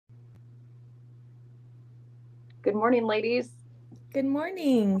Good morning, ladies. Good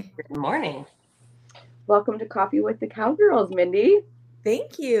morning. Good morning. Welcome to Coffee with the Cowgirls, Mindy.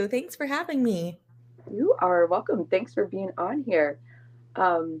 Thank you. Thanks for having me. You are welcome. Thanks for being on here.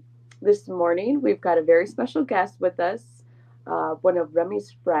 Um, this morning, we've got a very special guest with us, one of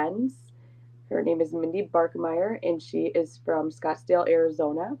Remy's friends. Her name is Mindy Barkemeyer, and she is from Scottsdale,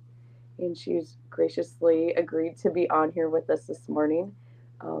 Arizona. And she's graciously agreed to be on here with us this morning.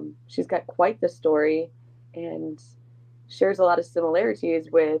 She's got quite the story and shares a lot of similarities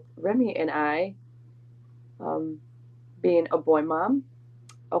with Remy and I, um, being a boy mom,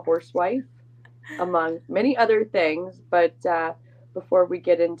 a horsewife, among many other things. But before we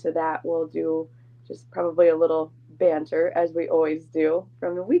get into that, we'll do just probably a little banter, as we always do,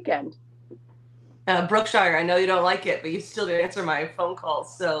 from the weekend. Brookshire, I know you don't like it, but you still did answer my phone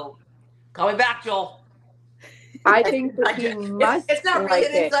calls, so call me back, Joel. I think that he must it's not really like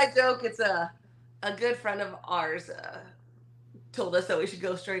an it. inside joke. It's a good friend of ours told us that we should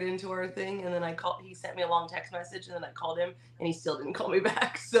go straight into our thing, and then he sent me a long text message, and then I called him, and he still didn't call me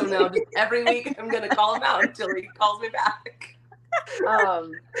back. So now just every week I'm going to call him out until he calls me back.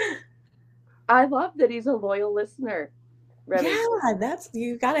 I love that he's a loyal listener, Remy. Yeah,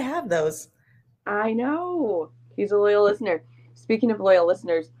 you got to have those. I know. He's a loyal listener. Speaking of loyal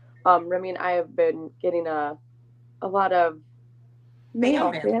listeners, Remy and I have been getting a lot of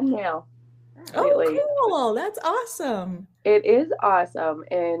fan mail. Lately. Oh, cool. That's awesome. It is awesome.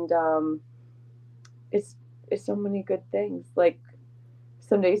 And it's so many good things. Like,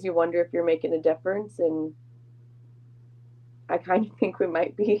 some days you wonder if you're making a difference, and I kind of think we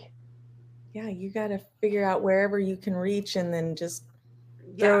might be. Yeah, you got to figure out wherever you can reach and then just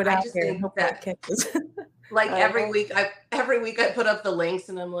throw it out there and hope that catches. Like every week I put up the links,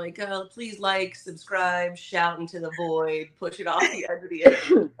 and I'm like, oh, please like, subscribe, shout into the void, push it off the edge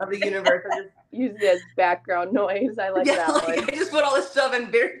of the universe. I just use it as background noise. I like that one. I just put all this stuff, and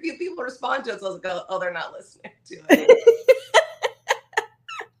very few people respond to it. So I was like, oh, they're not listening to it.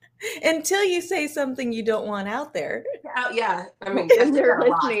 Until you say something you don't want out there. Yeah. I mean, then they're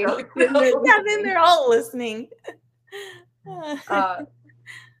listening. Then they're all listening.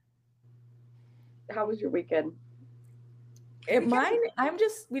 How was your weekend?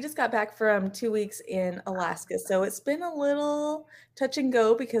 We just got back from 2 weeks in Alaska. So it's been a little touch and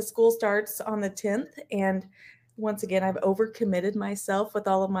go because school starts on the 10th. And once again, I've overcommitted myself with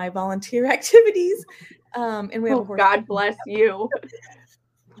all of my volunteer activities. And we have a horse. God bless you.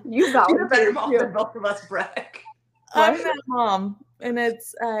 You volunteer. You're a better mom than both of us, Breck. I'm that mom. And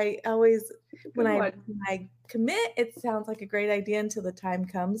when I commit, it sounds like a great idea until the time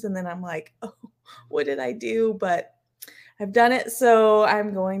comes. And then I'm like, oh, what did I do? But I've done it. So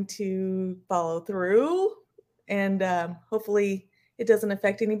I'm going to follow through, and hopefully it doesn't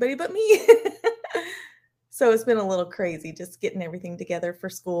affect anybody but me. So it's been a little crazy just getting everything together for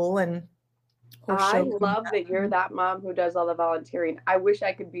school. And I love that you're that mom who does all the volunteering. I wish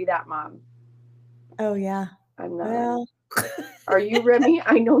I could be that mom. Oh, yeah. I'm not. Well, are you, Remy?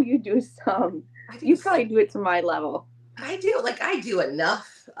 I know you do some. You probably do it to my level. I do. Like, I do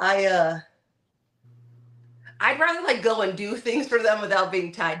enough. I'd rather go and do things for them without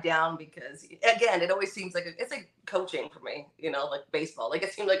being tied down, because again, it always seems like it's like coaching for me, like baseball. Like,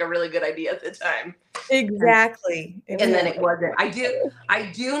 it seemed like a really good idea at the time. Exactly. And then it wasn't. I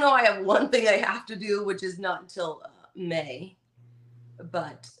do know I have one thing I have to do, which is not until May.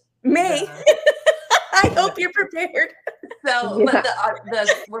 But May. I hope you're prepared. So, yeah. But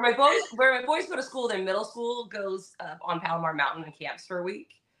where my boys go to school, their middle school goes on Palomar Mountain and camps for a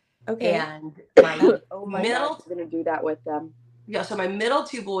week. Okay. And my gosh, I'm gonna do that with them. Yeah. So my middle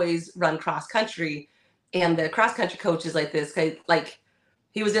two boys run cross country, and the cross country coach is like this guy. Like,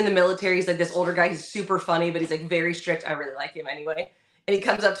 he was in the military. He's like this older guy. He's super funny, but he's like very strict. I really like him anyway. And he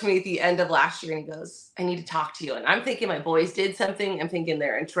comes up to me at the end of last year and he goes, "I need to talk to you." And I'm thinking my boys did something. I'm thinking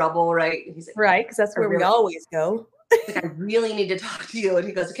they're in trouble, right? And he's like, right, because that's where we always go. Like, I really need to talk to you. And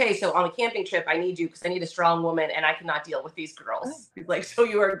he goes, "Okay, so on the camping trip, I need you because I need a strong woman and I cannot deal with these girls." He's like, "So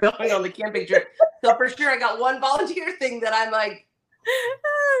you are going on the camping trip." So for sure, I got one volunteer thing that I'm like,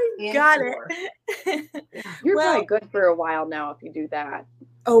 got it. You're probably good for a while now if you do that.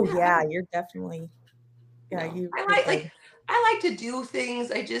 Oh yeah, you're definitely. Yeah, no. I like to do things.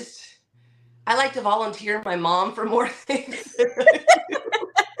 I like to volunteer my mom for more things.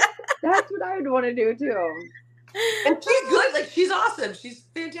 That's what I would want to do too. And she's good. Like, she's awesome. She's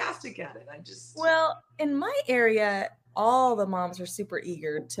fantastic at it. Well, in my area, all the moms are super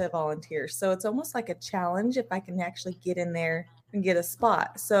eager to volunteer. So it's almost like a challenge if I can actually get in there and get a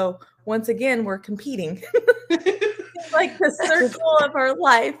spot. So once again, we're competing. It's like the circle of our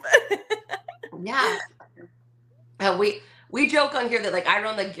life. Yeah. We joke on here that like I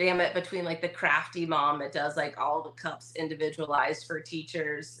run the gamut between like the crafty mom that does like all the cups individualized for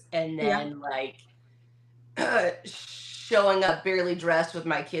teachers, and then like showing up barely dressed with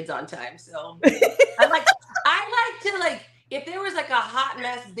my kids on time. So I like to like, if there was like a hot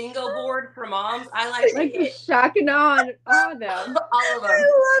mess bingo board for moms, I like to shocking on all them. All of them.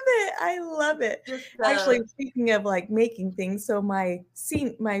 I love it. Just, actually, speaking of like making things, so my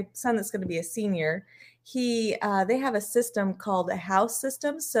son that's going to be a senior, they have a system called a house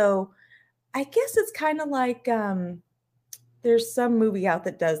system. So I guess it's kind of like there's some movie out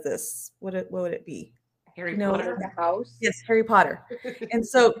that does this. What would it be? Harry Potter. The house? Yes, Harry Potter. And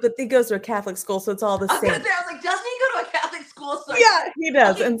so, but he goes to a Catholic school, so it's all the same. I was like, doesn't he go to a Catholic school? So yeah, he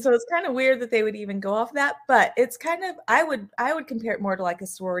does. And so it's kind of weird that they would even go off that, but it's kind of, I would compare it more to like a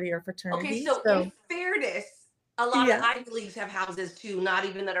sorority or fraternity. Okay, so in fairness, a lot of Ivy Leagues have houses too, not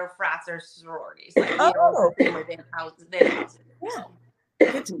even that are frats or sororities. Like, they have houses. Yeah.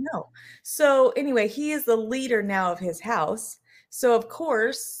 Good to know. So anyway, he is the leader now of his house. So of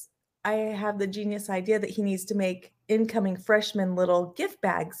course, I have the genius idea that he needs to make incoming freshmen little gift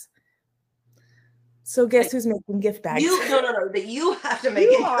bags. So guess who's making gift bags? No. That you have to make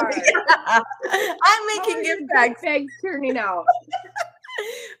it. I'm making gift bags turning out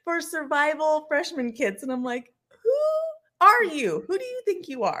for survival freshman kids. And I'm like, who are you? Who do you think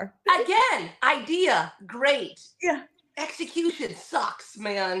you are? Again, idea, great. Yeah. Execution sucks,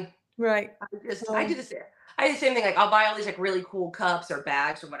 man. Right. I do the same thing. Like I'll buy all these like really cool cups or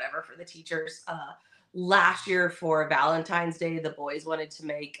bags or whatever for the teachers. Last year for Valentine's Day, the boys wanted to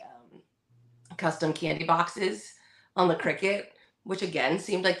make custom candy boxes on the Cricut, which again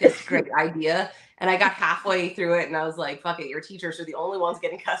seemed like this great idea. And I got halfway through it and I was like, fuck it, your teachers are the only ones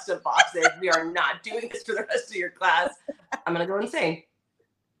getting custom boxes. We are not doing this for the rest of your class. I'm going to go insane.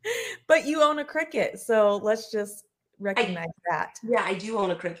 But you own a Cricut, so let's just recognize that. Yeah, I do own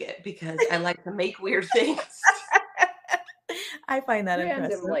a Cricut because I like to make weird things. I find that randomly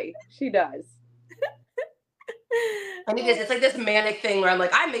impressive. She does. And it's like this manic thing where I'm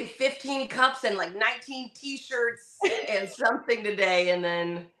like, I made 15 cups and like 19 t-shirts and something today. And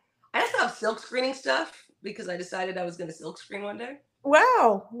then I also have silk screening stuff because I decided I was going to silk screen one day.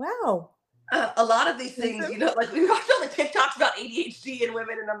 Wow. A lot of these things, like we watched all the TikToks about ADHD in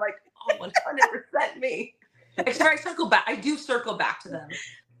women and I'm like, oh, 100% me. Except I do circle back to them.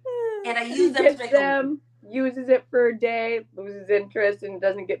 And I use them to make them. Uses it for a day, loses interest, and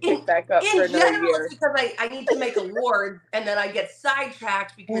doesn't get picked back up for another year. It's because I need to make awards, and then I get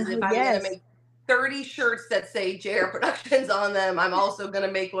sidetracked because if I'm going to make 30 shirts that say JR Productions on them, I'm also going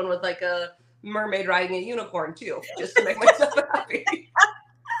to make one with like a mermaid riding a unicorn too, just to make myself happy.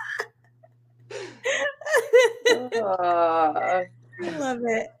 I love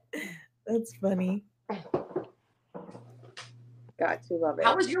it. That's funny. Got to love it.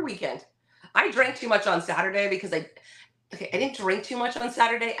 How was your weekend? I drank too much on Saturday because I didn't drink too much on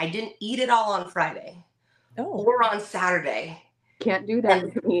Saturday. I didn't eat it all on Friday or on Saturday. Can't do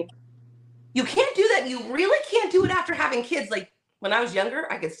that to me. You can't do that. You really can't do it after having kids. Like when I was younger,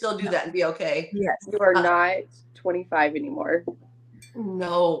 I could still do that and be okay. Yes, you are not 25 anymore.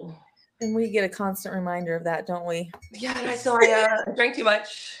 No. And we get a constant reminder of that, don't we? Yeah, I drank too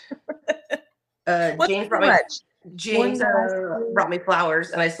much. James brought me flowers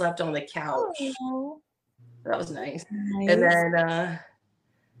and I slept on the couch. Oh. That was nice. And then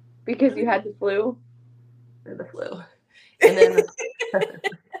because you had the flu? The flu. And then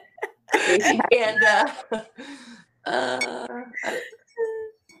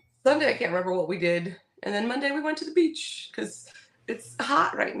Sunday I can't remember what we did. And then Monday we went to the beach because it's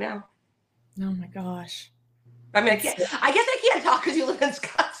hot right now. Oh my gosh. I mean, I guess I can't talk because you live in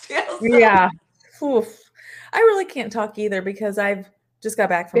Scottsdale. So. Yeah. Oof. I really can't talk either because I've just got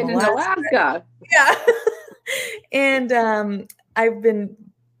back from Alaska. Yeah. And I've been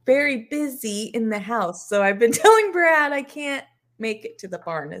very busy in the house. So I've been telling Brad I can't make it to the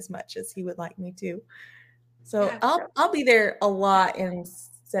barn as much as he would like me to. So I'll be there a lot in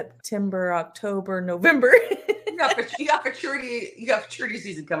September, October, November. You got maturity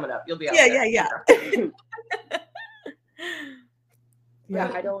season coming up. You'll be out there. Yeah. Yeah,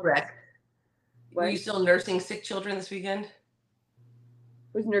 I don't wreck. Were you still nursing sick children this weekend? I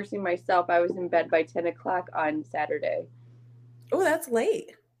was nursing myself. I was in bed by 10 o'clock on Saturday. Oh, that's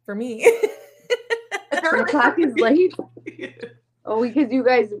late for me. 10 o'clock is late? Oh, because you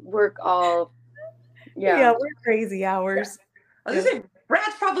guys work all... Yeah, we're crazy hours. I was going to say,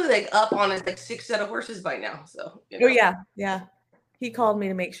 Brad's probably like up on his like 6 set of horses by now. So. Oh, yeah. He called me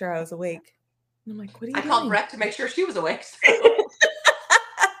to make sure I was awake. And I'm like, what are you doing? I called Breck to make sure she was awake. So.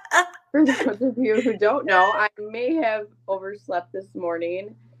 For those of you who don't know, I may have overslept this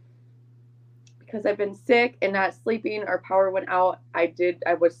morning because I've been sick and not sleeping. Our power went out. I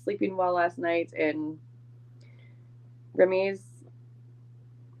was sleeping well last night, and Remy's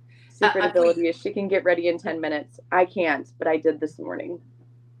secret ability is she can get ready in 10 minutes. I can't, but I did this morning.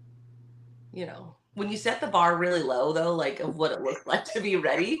 You know, when you set the bar really low, though, like of what it looks like to be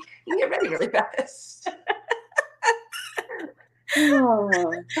ready, you get ready really fast. Oh.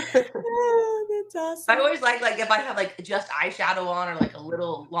 That's awesome. I always like if I have like just eyeshadow on or like a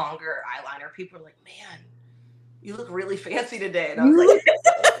little longer eyeliner, people are like, "Man, you look really fancy today." And I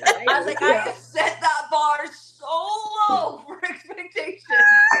was like, I have set that bar so low for expectations.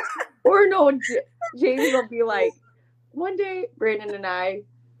 Or no, James will be like, one day, Brandon and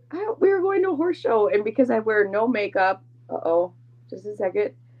we were going to a horse show, and because I wear no makeup, just a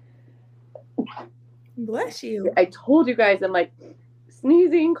second. Bless you. I told you guys I'm like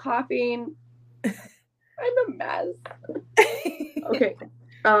sneezing, coughing. I'm a mess. Okay.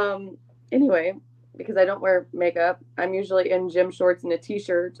 Anyway, because I don't wear makeup, I'm usually in gym shorts and a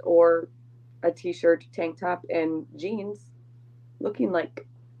t-shirt or a t-shirt, tank top, and jeans, looking like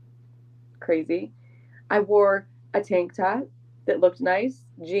crazy. I wore a tank top that looked nice,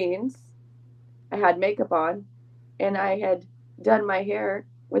 jeans. I had makeup on, and I had done my hair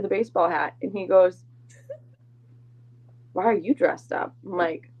with a baseball hat. And he goes, "Why are you dressed up?" I'm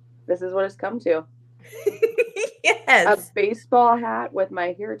like, "This is what it's come to." Yes. A baseball hat with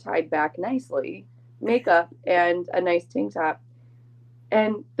my hair tied back nicely, makeup, and a nice tank top.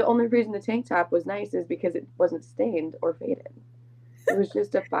 And the only reason the tank top was nice is because it wasn't stained or faded. It was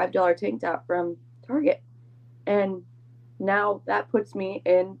just a $5 tank top from Target. And now that puts me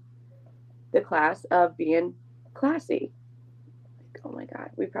in the class of being classy. Like, oh my God,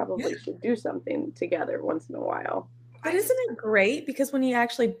 we probably should do something together once in a while. But isn't it great? Because when you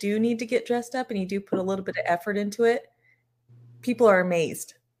actually do need to get dressed up and you do put a little bit of effort into it, people are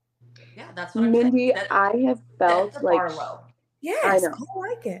amazed. Yeah, that's what Mindy, I'm saying. I have felt like yes, I know. I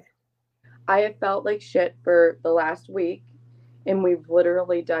like it. I have felt like shit for the last week, and we've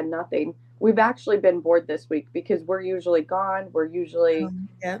literally done nothing. We've actually been bored this week because we're usually gone. We're usually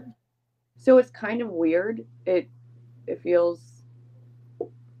yeah. So it's kind of weird. It feels.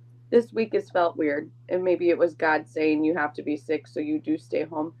 This week has felt weird, and maybe it was God saying you have to be sick, so you do stay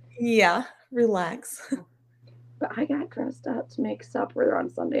home. Yeah, relax. But I got dressed up to make supper on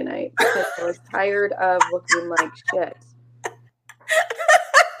Sunday night because I was tired of looking like shit.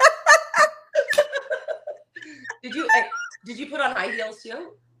 Did you put on high heels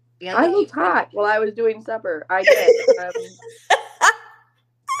too? I looked hot while I was doing supper. I did.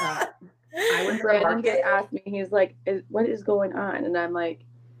 Brandon did ask me. He's like, "What is going on?" And I'm like,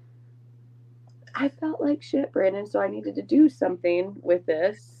 "I felt like shit, Brandon, so I needed to do something with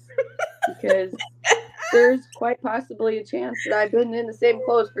this because there's quite possibly a chance that I've been in the same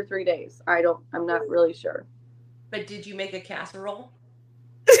clothes for 3 days. I'm not really sure." But did you make a casserole?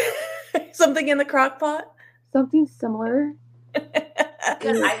 Something in the crock pot? Something similar.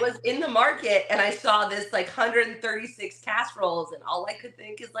 Because I was in the market and I saw this like 136 casseroles, and all I could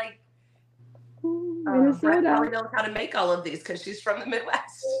think is like, Brett probably knows how to make all of these because she's from the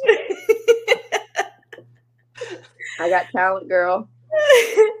Midwest. I got talent, girl.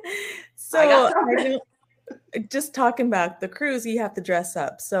 So just talking about the cruise, you have to dress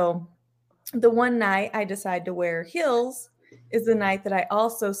up. So the one night I decide to wear heels is the night that I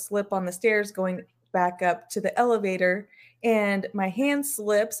also slip on the stairs going back up to the elevator, and my hand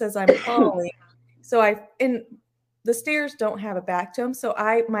slips as I'm falling. So the stairs don't have a back to them. So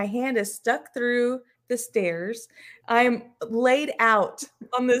my hand is stuck through the stairs. I'm laid out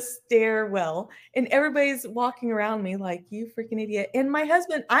on the stairwell, and everybody's walking around me like, "You freaking idiot." And my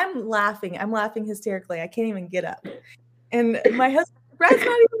husband, I'm laughing hysterically. I can't even get up. And my husband, Brad's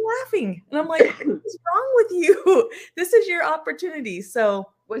not even laughing. And I'm like, "What's wrong with you? This is your opportunity."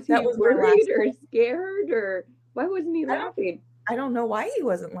 So was he worried or scared, or why wasn't he laughing? I don't know why he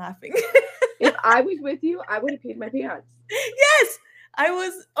wasn't laughing. If I was with you, I would have peed my pants. Yes, I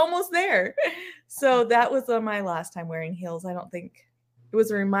was almost there. So that was my last time wearing heels. I don't think it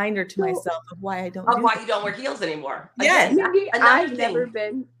was a reminder to myself of why I don't. Why you don't wear heels anymore? Yes, I've never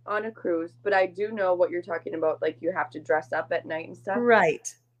been on a cruise, but I do know what you're talking about. Like you have to dress up at night and stuff,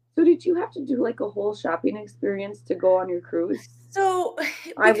 right? So did you have to do like a whole shopping experience to go on your cruise? So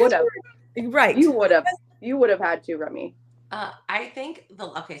I would have. Right. You would have. You would have had to, Remy. I think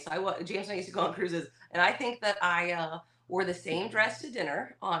James and I used to go on cruises, and I think that I wore the same dress to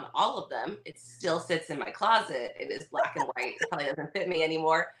dinner on all of them. It still sits in my closet. It is black and white. It probably doesn't fit me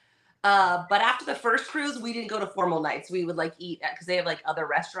anymore. But after the first cruise, we didn't go to formal nights. We would like eat at, because they have like other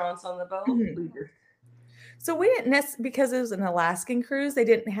restaurants on the boat. So we didn't because it was an Alaskan cruise. They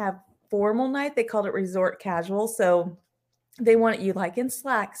didn't have formal night. They called it resort casual. So they wanted you like in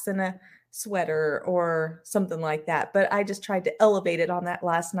slacks and a sweater or something like that. But I just tried to elevate it on that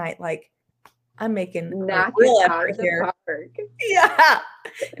last night. Like I'm making a real effort here. Yeah.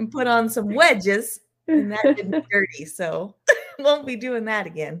 And put on some wedges. And that didn't dirty. So won't be doing that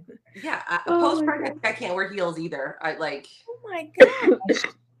again. Yeah. Post-pregnancy, I can't wear heels either. I like. Oh my gosh.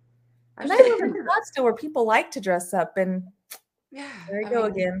 And I live in Scottsdale where people like to dress up, and there you go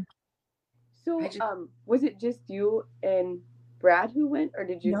again. So, was it just you and Brad who went, or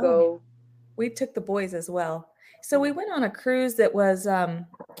did you go? We took the boys as well. So we went on a cruise that was,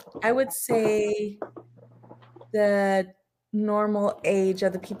 I would say, the normal age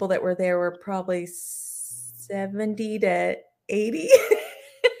of the people that were there were probably 70 to 80.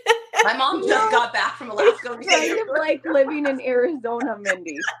 My mom just got back from Alaska. Kind of like living in Arizona,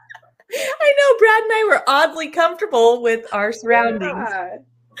 Mindy. I know Brad and I were oddly comfortable with our surroundings. Yeah.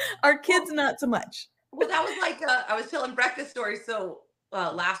 Our kids, not so much. Well, that was like, I was telling Breck this story. So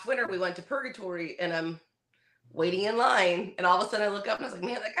last winter we went to Purgatory and I'm waiting in line. And all of a sudden I look up and I was like,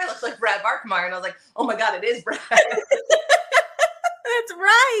 man, that guy looks like Brad Barkemeyer. And I was like, oh my God, it is Brad. That's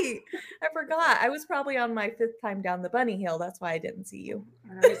right. I forgot. I was probably on my 5th time down the bunny hill. That's why I didn't see you.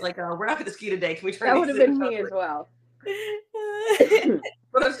 He's like, oh, we're not going to ski today. Can we turn? That would have been me as well.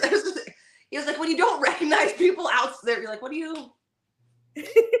 But he was like, when you don't recognize people out there, you're like, what are you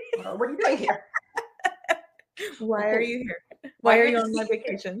doing here? Why are you here? Why are you on my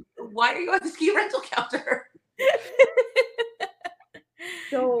vacation? Why are you at the ski rental counter?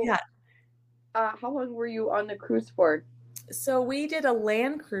 So, how long were you on the cruise for? So we did a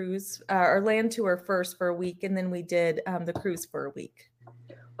land cruise or land tour first for a week, and then we did the cruise for a week.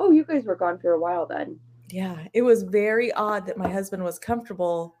 Oh, you guys were gone for a while then. Yeah, it was very odd that my husband was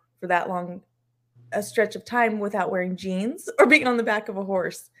comfortable for that long a stretch of time without wearing jeans or being on the back of a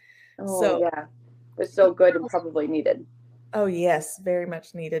horse. Oh, so, yeah. It was so good and probably needed. Oh, yes, very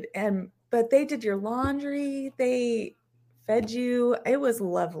much needed. But they did your laundry. They fed you. It was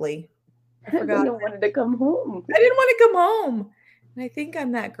lovely. I forgot. I wanted to come home. I didn't want to come home. And I think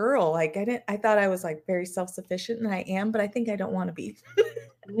I'm that girl. Like I thought I was like very self-sufficient, and I am, but I think I don't want to be.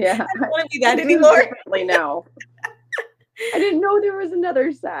 Yeah. I don't want to be that anymore. Differently now. I didn't know there was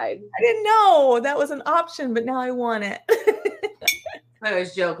another side. I didn't know that was an option, but now I want it. I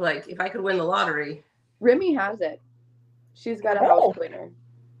always joke, like, if I could win the lottery. Remy has it. She's got a house cleaner.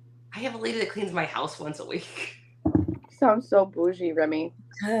 I have a lady that cleans my house once a week. Sounds so bougie, Remy.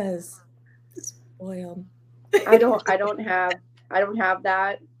 It does. Spoiled. I don't have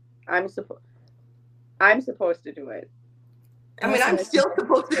that. I'm supposed to do it. I mean, I'm still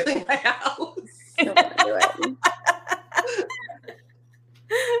supposed to clean my house. I don't want to do it.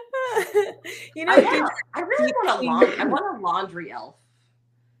 You know, I really want a laundry elf.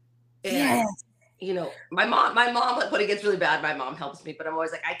 And, yes. You know, my mom, when it gets really bad, my mom helps me, but I'm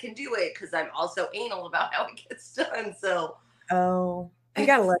always like, I can do it because I'm also anal about how it gets done. So, you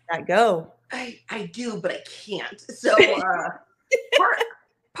gotta let that go. I do, but I can't. So, part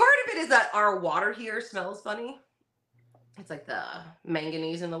of it is that our water here smells funny. It's like the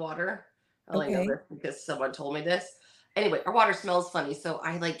manganese in the water. I only know this because someone told me this. Anyway, our water smells funny, so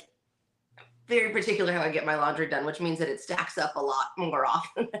I like very particular how I get my laundry done, which means that it stacks up a lot more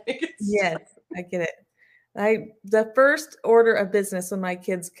often than it gets Yes, I get it. The first order of business when my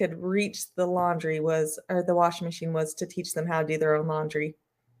kids could reach the laundry or the washing machine was to teach them how to do their own laundry.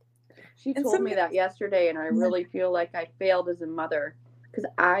 She told me that yesterday, and I really feel like I failed as a mother because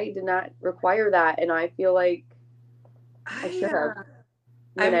I did not require that, and I feel like I should have.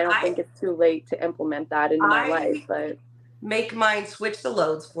 I don't think it's too late to implement that into my life, but make mine switch the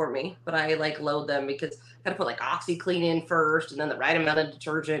loads for me, but I like load them because I gotta put like OxyClean in first and then the right amount of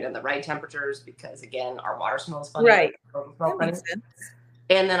detergent and the right temperatures because again, our water smells funny. Right. That makes sense.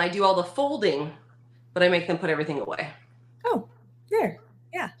 And then I do all the folding, but I make them put everything away. Oh, there.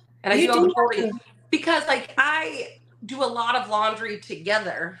 Yeah. And I do all the folding because like I do a lot of laundry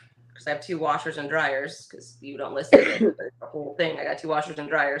together because I have 2 washers and dryers because you don't listen to the whole thing. I got 2 washers and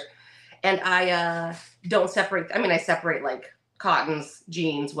dryers. And I don't separate. I mean, I separate like cottons,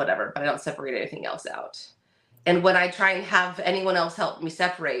 jeans, whatever, but I don't separate anything else out. And when I try and have anyone else help me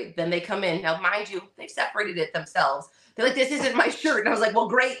separate, then they come in. Now, mind you, they've separated it themselves. They're like, this isn't my shirt. And I was like, well,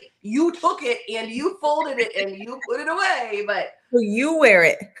 great. You took it and you folded it and you put it away. But well, you wear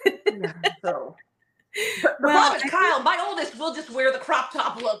it. So The Well, problem is Kyle, my oldest, will just wear the crop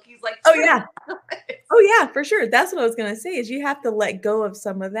top look. He's like, oh yeah. Oh yeah, for sure. That's what I was going to say is you have to let go of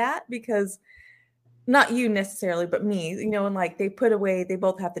some of that because not you necessarily, but me, and like they put away, they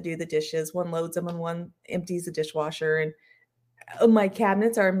both have to do the dishes. One loads them and one empties the dishwasher. And my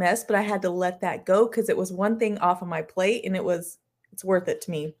cabinets are a mess, but I had to let that go because it was one thing off of my plate and it's worth it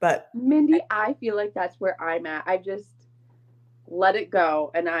to me. But Mindy, I feel like that's where I'm at. I just let it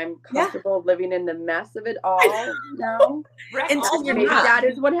go and I'm comfortable living in the mess of it all now. Until you're Maybe not. that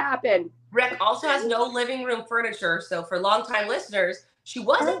is what happened. Breck also has no living room furniture. So for longtime listeners, she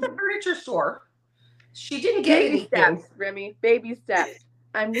was at the furniture store. She didn't get Baby anything. steps, Remy. Baby steps.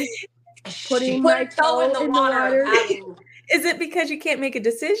 I'm just She putting put my her toe in the water. Is it because you can't make a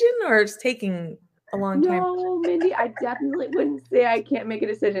decision or it's taking a long time? No, Mindy, I definitely wouldn't say I can't make a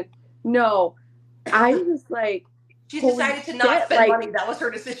decision. No, I'm just like, she holy decided to not shit, spend like- money. That was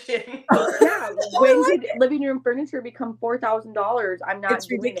her decision. yeah, when did living room furniture become $4,000? I'm not It's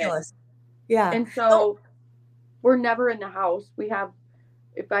doing ridiculous. it. Yeah. And so we're never in the house. We have,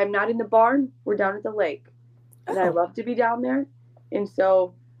 if I'm not in the barn, we're down at the lake. And I love to be down there. And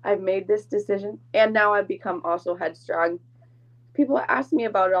so I've made this decision. And now I've become also headstrong. People ask me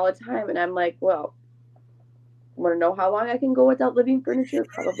about it all the time. And I'm like, well, want to know how long I can go without living furniture?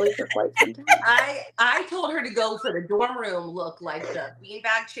 Probably for quite some time. I told her to go for the dorm room look, like the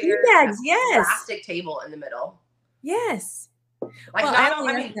beanbag chairs, Beanbags, yes. plastic table in the middle. Yes. Like, well,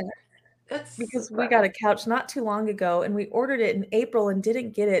 I mean, that's because we got a couch not too long ago and we ordered it in April and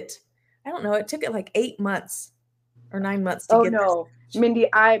didn't get it. I don't know. It took it like 8 months or 9 months to get no, Mindy,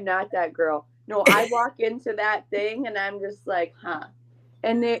 I'm not that girl. No, I walk into that thing and I'm just like, huh.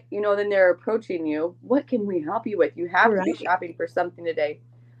 And they, then they're approaching you. What can we help you with? You have to be shopping for something today.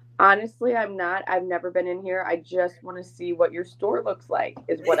 Honestly, I'm not. I've never been in here. I just want to see what your store looks like,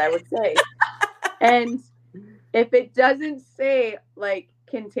 is what I would say. And if it doesn't say, like,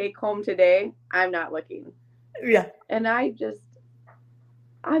 can take home today, I'm not looking. Yeah. And it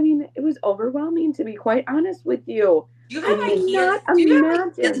was overwhelming, to be quite honest with you. Do you have IKEAs? Do you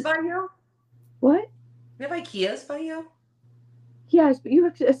have IKEAs by you? What? Do you have IKEAs by you? Yes, but you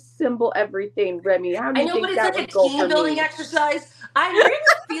have to assemble everything, Remy. How do you think that would go for me? I know, but it's like a team building exercise. I'm really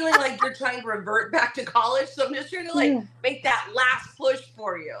feeling like you're trying to revert back to college, so I'm just trying to make that last push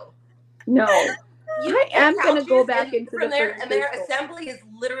for you. No, I am going to go back into from the there, and their assembly is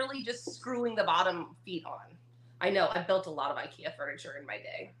literally just screwing the bottom feet on. I know, I've built a lot of IKEA furniture in my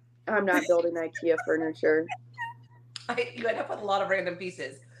day. I'm not building IKEA furniture. You end up with a lot of random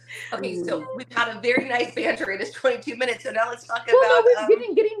pieces. Okay, so we've had a very nice banter. It is 22 minutes, so now let's talk about...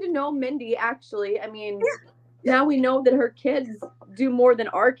 we're getting to know Mindy, actually. I mean, now we know that her kids do more than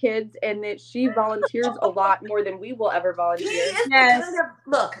our kids and that she volunteers a lot more than we will ever volunteer.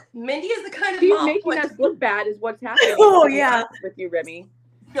 Look, Mindy is the kind of She's mom... making us look bad is what's happening. Oh, yeah. With you, Remy.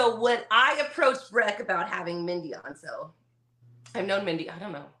 So when I approached Breck about having Mindy on, so I've known Mindy, I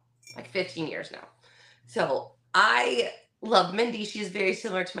don't know, like 15 years now. So I love Mindy. She's very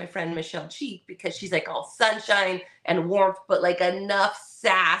similar to my friend Michelle Cheek because she's like all sunshine and warmth, but like enough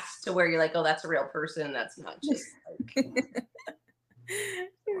sass to where you're like, oh, that's a real person. That's not just like...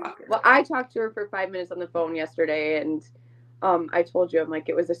 Well, I talked to her for 5 minutes on the phone yesterday, and I told you, I'm like,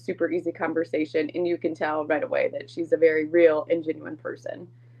 it was a super easy conversation, and you can tell right away that she's a very real and genuine person.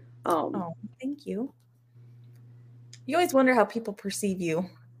 Oh, thank you. You always wonder how people perceive you.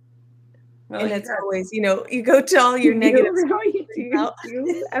 Well, and it's always, you go to all your negative stuff. Do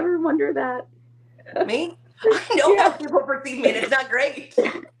you ever wonder that? Me? I know how people perceive me, and it's not great.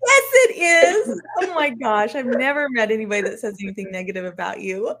 Yes, it is. Oh my gosh, I've never met anybody that says anything negative about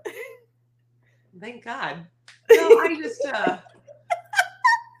you. Thank God. No,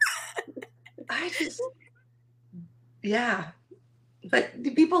 yeah. But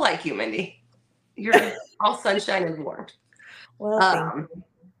do people like you, Mindy? You're all sunshine and warmth. Well, thank you.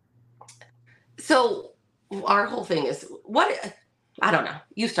 So our whole thing is I don't know.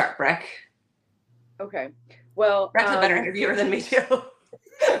 You start, Breck. Okay. Well, Breck's a better interviewer than me too.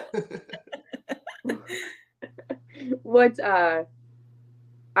 What I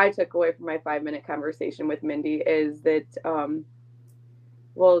took away from my 5-minute conversation with Mindy is that,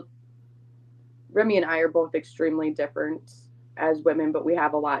 Remy and I are both extremely different as women, but we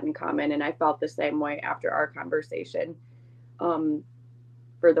have a lot in common. And I felt the same way after our conversation.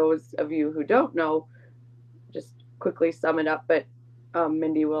 For those of you who don't know, just quickly sum it up, but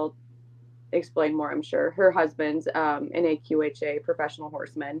Mindy will explain more, I'm sure. Her husband's an AQHA professional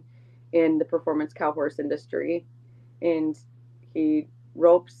horseman in the performance cow horse industry, and he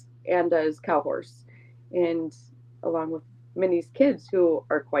ropes and does cow horse, and along with Mindy's kids, who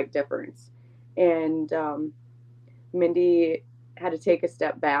are quite different. And Mindy had to take a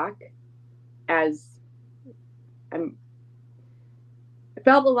step back as I'm. I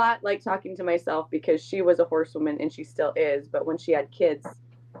felt a lot like talking to myself because she was a horsewoman and she still is. But when she had kids,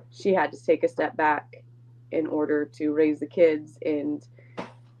 she had to take a step back in order to raise the kids and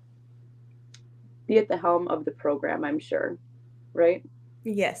be at the helm of the program, I'm sure. Right?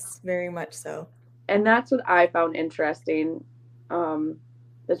 Yes, very much so. And that's what I found interesting. Um,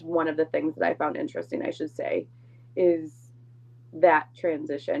 that's one of the things that I found interesting, I should say, is that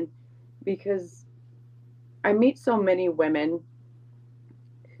transition because I meet so many women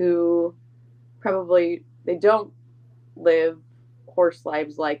who probably they don't live horse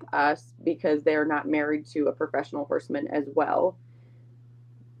lives like us because they're not married to a professional horseman as well.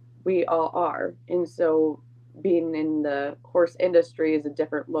 We all are. And so being in the horse industry is a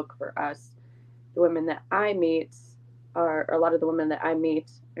different look for us. The women that I meet are a lot of the women that I meet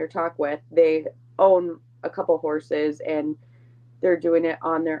or talk with, they own a couple horses and they're doing it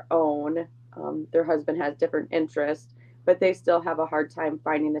on their own. Their husband has different interests, but they still have a hard time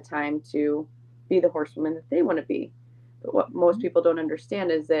finding the time to be the horsewoman that they want to be. But what most people don't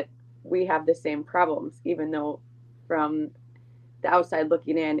understand is that we have the same problems, even though from the outside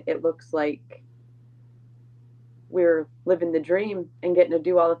looking in, it looks like we're living the dream and getting to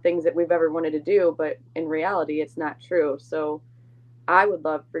do all the things that we've ever wanted to do, but in reality, it's not true. So I would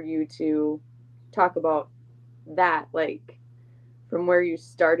love for you to talk about that, like from where you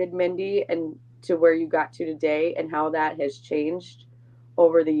started, Mindy, and to where you got to today, and how that has changed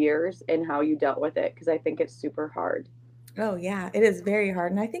over the years and how you dealt with it, because I think it's super hard. Oh, yeah, it is very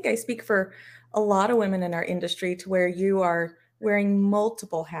hard. And I think I speak for a lot of women in our industry to where you are wearing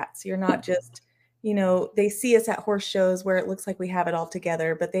multiple hats. You're not just, they see us at horse shows where it looks like we have it all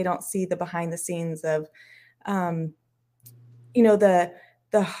together, but they don't see the behind the scenes of, um, the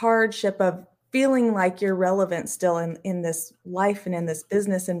hardship of feeling like you're relevant still in this life and in this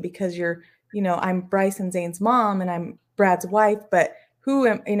business. And because I'm Bryce and Zane's mom and I'm Brad's wife, but do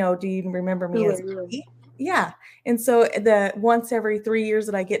you remember me Who as are you? me? Yeah. And so the once every 3 years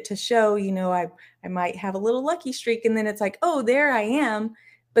that I get to show, I might have a little lucky streak and then it's like, oh, there I am.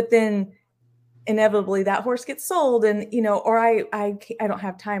 But then inevitably that horse gets sold and or I don't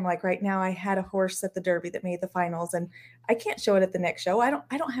have time. Like right now I had a horse at the Derby that made the finals and I can't show it at the next show. I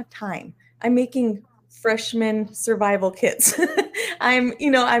don't have time. I'm making freshman survival kits. I'm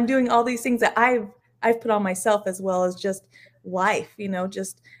doing all these things that I've put on myself, as well as just life,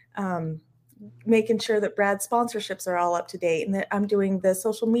 just um making sure that Brad's sponsorships are all up to date and that I'm doing the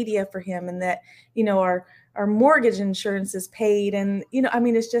social media for him and that our mortgage insurance is paid. And I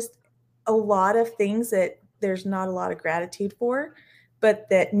mean, it's just a lot of things that there's not a lot of gratitude for, but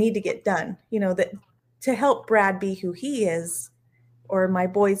that need to get done, that to help Brad be who he is, or my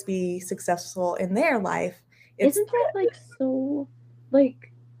boys be successful in their life. It's Isn't that like so,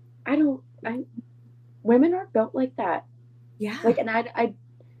 like, I don't, I, women are built like that. yeah. Like, and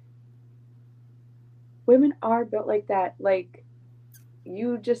women are built like that. Like,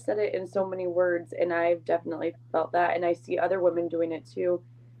 you just said it in so many words, and I've definitely felt that, and I see other women doing it too.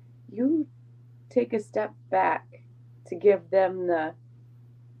 You take a step back to give them the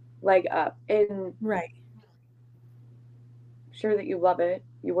leg up, and Right. sure that you love it.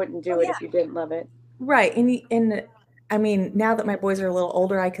 You wouldn't Oh do it yeah. if you didn't love it. Right. And I mean, now that my boys are a little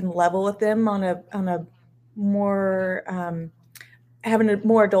older, I can level with them on a more having a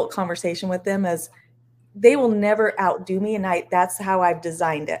more adult conversation with them, as they will never outdo me. And that's how I've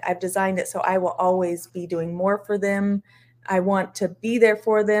designed it. I've designed it so I will always be doing more for them. I want to be there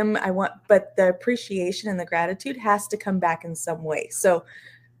for them. But the appreciation and the gratitude has to come back in some way. So,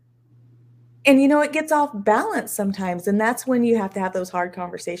 and it gets off balance sometimes. And that's when you have to have those hard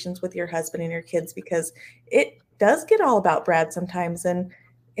conversations with your husband and your kids, because it does get all about Brad sometimes. And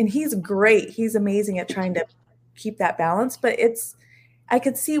he's great. He's amazing at trying to keep that balance. But I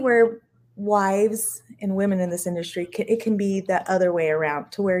could see where wives and women in this industry it can be the other way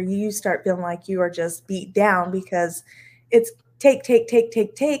around, to where you start feeling like you are just beat down because it's take, take, take,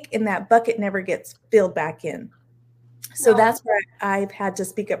 take, take, and that bucket never gets filled back in. So Well, that's where I've had to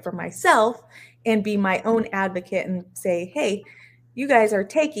speak up for myself and be my own advocate and say, hey, you guys are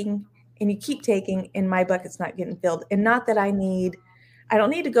taking and you keep taking, and my bucket's not getting filled. And not that I don't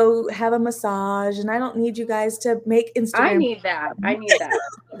need to go have a massage, and I don't need you guys to make I Instagram. need that. I need that.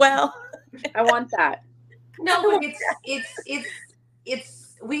 Well, I want that. no, but it's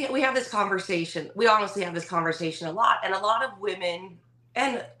we have this conversation. We honestly have this conversation a lot, and a lot of women,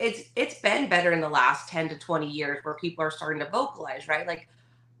 and it's been better in the last 10 to 20 years where people are starting to vocalize, right? Like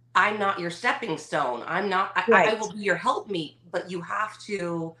I'm not your stepping stone. I'm not, I Right. will be your helpmeet, but you have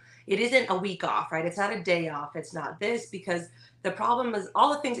to, it isn't a week off, right? It's not a day off. It's not this, because the problem is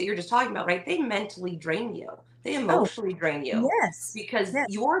all the things that you're just talking about, right? They mentally drain you. They Oh, emotionally drain you yes. because Yes.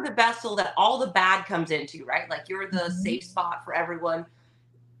 you're the vessel that all the bad comes into, right? Like you're the Mhm. safe spot for everyone.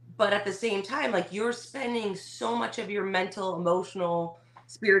 But at the same time, like you're spending so much of your mental, emotional,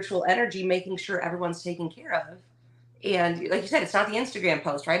 spiritual energy making sure everyone's taken care of. And like you said, it's not the Instagram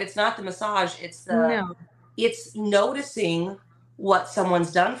post, right? It's not the massage. No. It's noticing what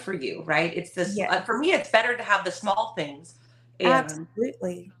someone's done for you, right? It's this, Yes. for me, it's better to have the small things. And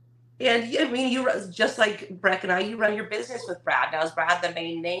Absolutely. I mean, just like Breck and I, you run your business with Brad. Now, is Brad the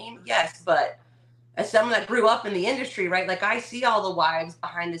main name? Yes, but as someone that grew up in the industry, right? Like I see all the wives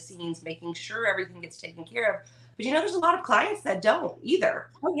behind the scenes making sure everything gets taken care of. But there's a lot of clients that don't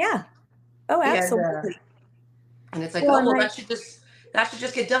either. Oh, yeah. Oh, And absolutely. it's like, Well, oh and well, that should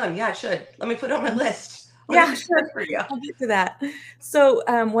just get done. Yeah, it should. Let me put it on my list. Let me yeah, get it done sure. for you. I'll get to that. So,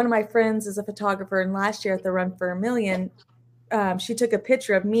 one of my friends is a photographer, and last year at the Run for a Million, she took a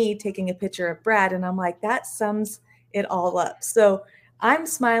picture of me taking a picture of Brad, and I'm like, that sums it all up. So I'm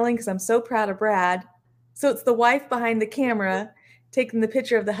smiling because I'm so proud of Brad. So it's the wife behind the camera taking the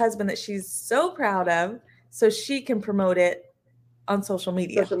picture of the husband that she's so proud of, so she can promote it on social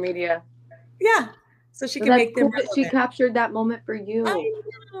media. Social media. Yeah, so she Well, can that's make them cool that she relevant. captured that moment for I you.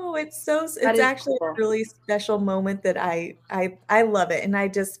 know That it's is actually cool. a really special moment that I love it, and I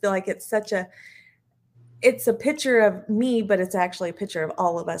just feel like it's a picture of me, but it's actually a picture of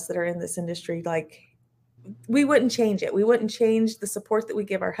all of us that are in this industry. Like we wouldn't change it. We wouldn't change the support that we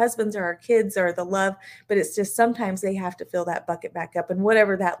give our husbands or our kids or the love, but it's just sometimes they have to fill that bucket back up. And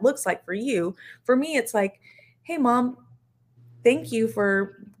whatever that looks like for you, for me, it's like, hey, mom, thank you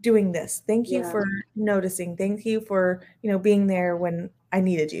for doing this. Thank you Yeah. for noticing. Thank you for, being there when I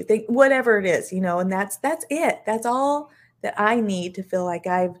needed you. Think whatever it is, and that's it. That's all that I need to feel like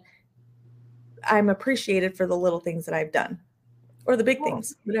I'm appreciated for the little things that I've done or the big Well,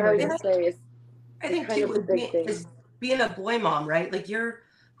 things, I whatever was it and gonna is. say I it's think kind too of the with big things. being a boy mom, right? Like you're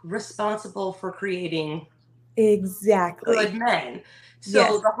responsible for creating good Exactly. men.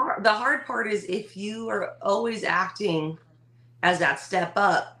 So Yes. the hard part is if you are always acting as that step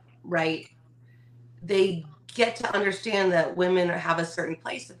up, right? They get to understand that women have a certain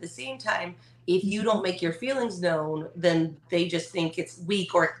place. At the same time, if you don't Mhm. make your feelings known, then they just think it's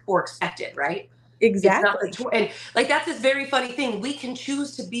weak or expected, right? It's not the Exactly. and like that's this very funny thing. We can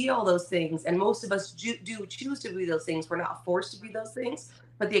choose to be all those things, and most of us do choose to be those things. We're not forced to be those things,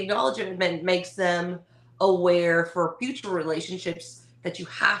 but the acknowledgement makes them aware for future relationships that you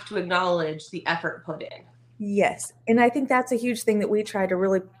have to acknowledge the effort put in. Yes. And I think that's a huge thing that we try to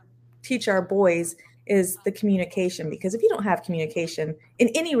really teach our boys is the communication, because if you don't have communication in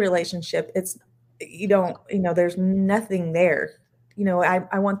any relationship, there's nothing there.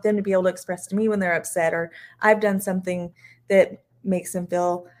 I want them to be able to express to me when they're upset, or I've done something that makes them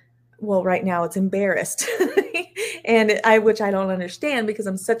feel, well, right now it's embarrassed. Which I don't understand because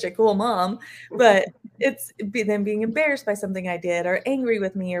I'm such a cool mom, but them being embarrassed by something I did or angry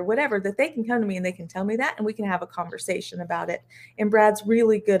with me or whatever, that they can come to me and they can tell me that and we can have a conversation about it. And Brad's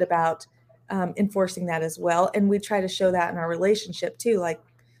really good about enforcing that as well. And we try to show that in our relationship too. Like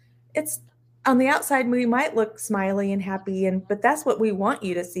it's on the outside, we might look smiley and happy, but that's what we want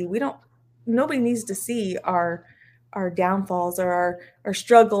you to see. Nobody needs to see our downfalls or our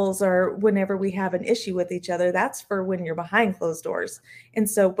struggles or whenever we have an issue with each other. That's for when you're behind closed doors. And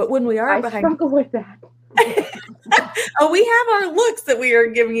so, but when we are I behind, struggle with that. oh, we have our looks that we are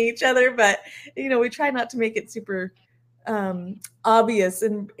giving each other, but we try not to make it super obvious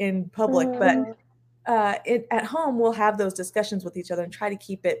in public. But at home, we'll have those discussions with each other and try to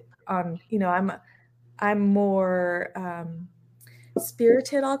keep it on. I'm more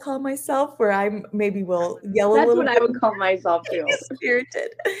spirited, I'll call myself, where I'm maybe will yell a That's little what I bit would more call myself too.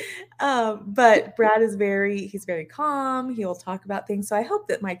 spirited. But Brad is he's very calm. He'll talk about things. So I hope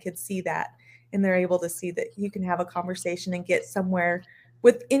that my kids see that and they're able to see that you can have a conversation and get somewhere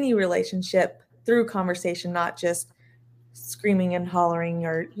with any relationship through conversation, not just screaming and hollering,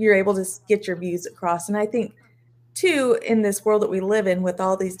 or you're able to get your views across. And I think too, in this world that we live in with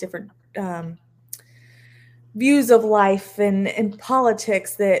all these different views of life and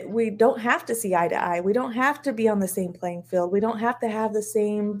politics, that we don't have to see eye to eye. We don't have to be on the same playing field. We don't have to have the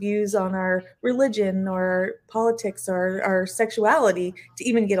same views on our religion or politics or our sexuality to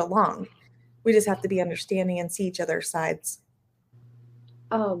even get along. We just have to be understanding and see each other's sides.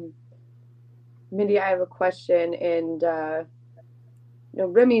 Um, Mindy, I have a question, and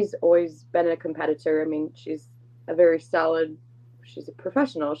Remy's always been a competitor. I mean, she's a very solid she's a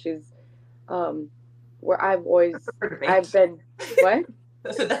professional. She's where I've been what?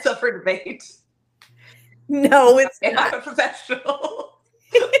 So that's up for debate. No, it's not. I'm a professional.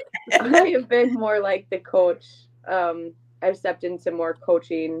 I have been more like the coach. I've stepped into more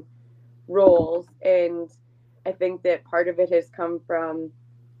coaching roles, and I think that part of it has come from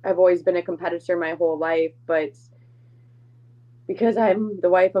I've always been a competitor my whole life, but because I'm the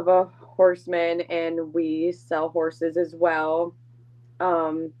wife of a horseman and we sell horses as well,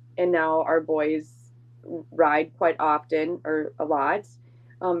 and now our boys ride quite often or a lot.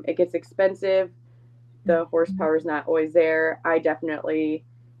 It gets expensive. The horsepower is not always there. I definitely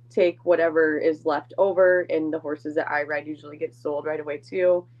take whatever is left over, and the horses that I ride usually get sold right away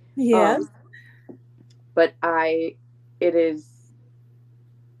too. Yes. But it is.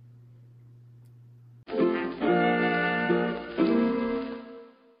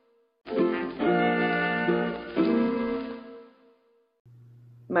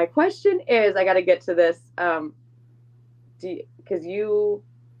 My question is, I got to get to this. Because you,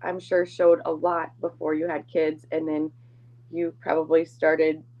 I'm sure, showed a lot before you had kids, and then you probably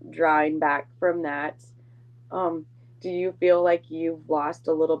started drawing back from that. Do you feel like you've lost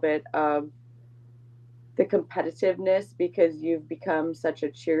a little bit of the competitiveness because you've become such a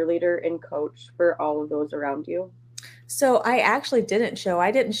cheerleader and coach for all of those around you? So I actually didn't show.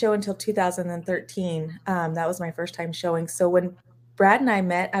 I didn't show until 2013. That was my first time showing. So when Brad and I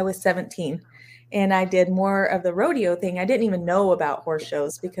met, I was 17 and I did more of the rodeo thing. I didn't even know about horse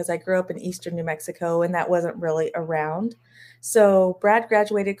shows because I grew up in Eastern New Mexico and that wasn't really around. So Brad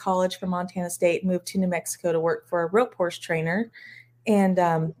graduated college from Montana State, moved to New Mexico to work for a rope horse trainer. And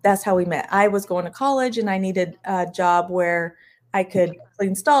that's how we met. I was going to college and I needed a job where I could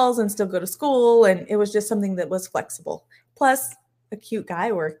clean stalls and still go to school. And it was just something that was flexible. Plus, a cute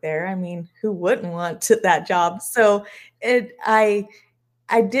guy worked there. I mean, who wouldn't want that job? So I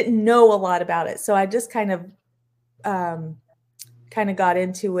didn't know a lot about it. So I just kind of got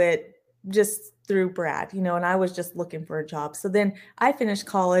into it just through Brad, and I was just looking for a job. So then I finished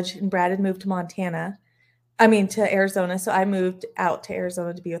college and Brad had moved to to Arizona. So I moved out to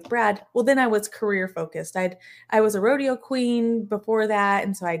Arizona to be with Brad. Well, then I was career focused. I was a rodeo queen before that.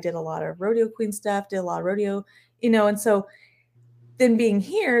 And so I did a lot of rodeo queen stuff, did a lot of rodeo, and so then being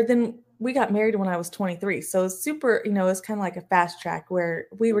here, then we got married when I was 23. So it was super, it was kind of like a fast track where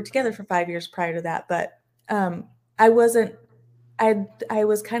we were together for 5 years prior to that. But I wasn't, I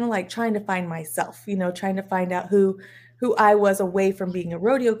was kind of like trying to find myself, trying to find out who I was away from being a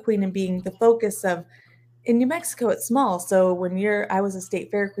rodeo queen and being the focus of. In New Mexico, it's small. So I was a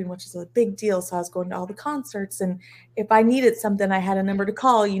state fair queen, which is a big deal. So I was going to all the concerts. And if I needed something, I had a number to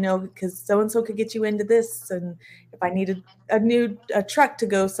call, because so-and-so could get you into this. And if I needed a truck to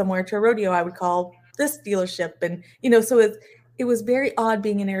go somewhere to a rodeo, I would call this dealership. And, so it was very odd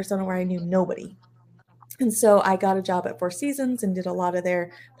being in Arizona where I knew nobody. And so I got a job at Four Seasons and did a lot of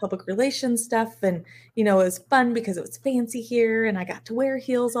their public relations stuff. And, it was fun because it was fancy here and I got to wear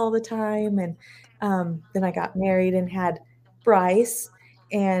heels all the time. And then I got married and had Bryce.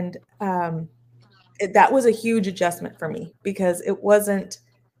 And that was a huge adjustment for me because I wasn't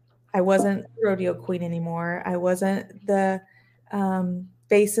the rodeo queen anymore. I wasn't the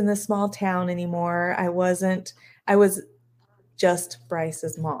face in the small town anymore. I was just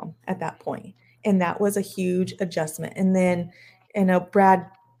Bryce's mom at that point. And that was a huge adjustment. And then, Brad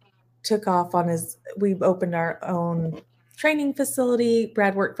took off we opened our own training facility.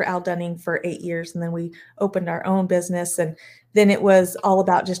 Brad worked for Al Dunning for 8 years, and then we opened our own business. And then it was all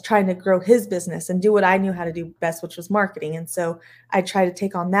about just trying to grow his business and do what I knew how to do best, which was marketing. And so I try to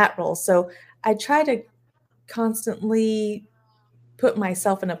take on that role. So I try to constantly put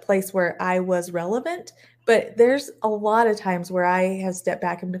myself in a place where I was relevant. But there's a lot of times where I have stepped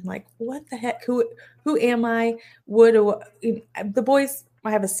back and been like, what the heck? Who am I? The boys, I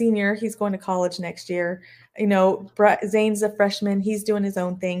have a senior, he's going to college next year. Zane's a freshman, he's doing his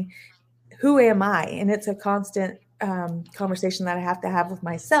own thing. Who am I? And it's a constant conversation that I have to have with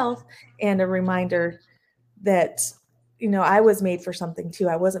myself and a reminder that I was made for something too.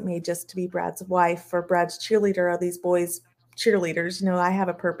 I wasn't made just to be Brad's wife or Brad's cheerleader or these boys cheerleaders. I have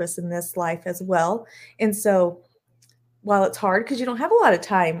a purpose in this life as well. And so while it's hard because you don't have a lot of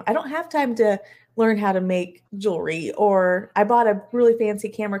time, I don't have time to learn how to make jewelry, or I bought a really fancy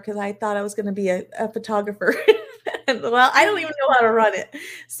camera because I thought I was going to be a photographer. Well, I don't even know how to run it.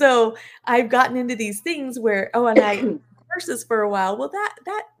 So I've gotten into these things where, and I courses for a while. Well,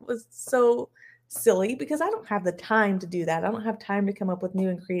 that was so silly because I don't have the time to do that. I don't have time to come up with new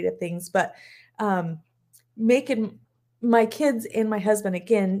and creative things, but making my kids and my husband,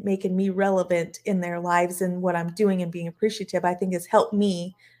 again, making me relevant in their lives and what I'm doing and being appreciative, I think has helped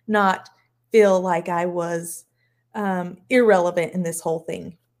me not feel like I was irrelevant in this whole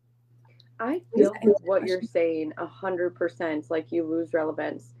thing. I feel what you're saying 100%, like you lose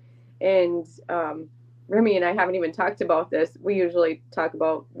relevance. And Remy and I haven't even talked about this. We usually talk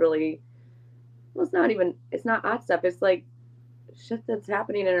about really, well, it's not odd stuff. It's like shit that's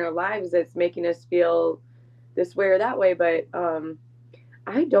happening in our lives that's making us feel this way or that way. But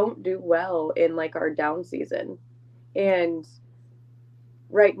I don't do well in like our down season. And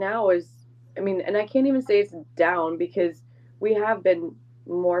right now and I can't even say it's down because we have been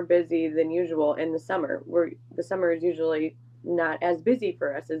more busy than usual in the summer. The summer is usually not as busy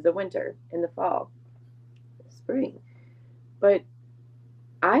for us as the winter and the fall, spring. But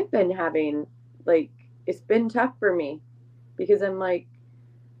I've been having like it's been tough for me because I'm like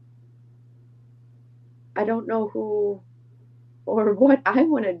I don't know who or what I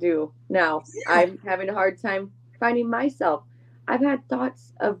want to do now. Yeah. I'm having a hard time finding myself. I've had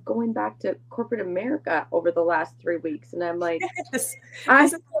thoughts of going back to corporate America over the last 3 weeks, and I'm like, yes.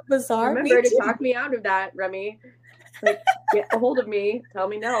 Isn't that bizarre? Remember to talk me out of that, Remy. Like, get a hold of me. Tell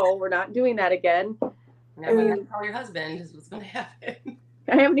me no, we're not doing that again. Now you have to call your husband is what's going to happen.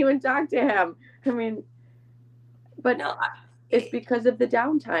 I haven't even talked to him. I mean, but no, it's because of the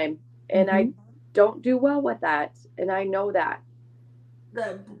downtime, and I don't do well with that, and I know that.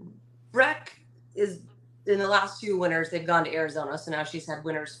 The Breck is in the last 2 winters they've gone to Arizona, so now she's had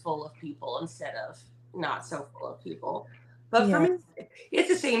winters full of people instead of not so full of people. But for me, it's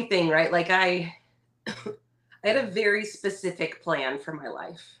the same thing, right? Like I had a very specific plan for my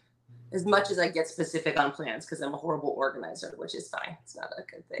life. As much as I get specific on plans because I'm a horrible organizer, which is fine. It's not a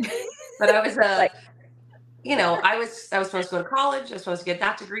good thing. But I was I was supposed to go to college. I was supposed to get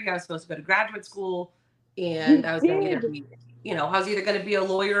that degree. I was supposed to go to graduate school, and I was going to either be I was either going to be a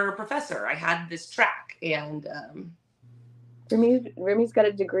lawyer or a professor. I had this track, and Remy's got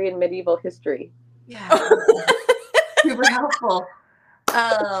a degree in medieval history. Yeah, super helpful.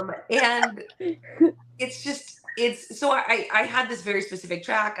 And so I had this very specific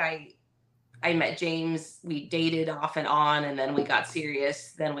track. I met James. We dated off and on, and then we got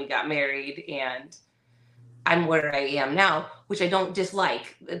serious. Then we got married, and I'm where I am now, which I don't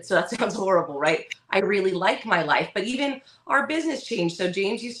dislike. So that sounds horrible, right? I really like my life, but even our business changed. So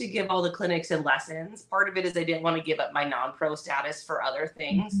James used to give all the clinics and lessons. Part of it is I didn't want to give up my non-pro status for other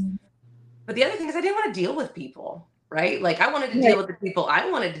things. Mm-hmm. But the other thing is I didn't want to deal with people, right? Like I wanted to deal with the people I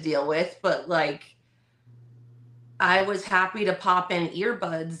wanted to deal with, but like I was happy to pop in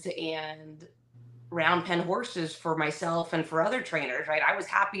earbuds and round pen horses for myself and for other trainers, right? I was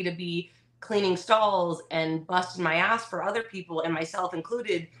happy to be cleaning stalls and busting my ass for other people and myself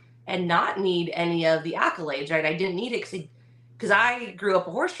included and not need any of the accolades, right? I didn't need it because I grew up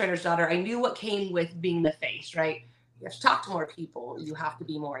a horse trainer's daughter. I knew what came with being the face, right? You have to talk to more people. You have to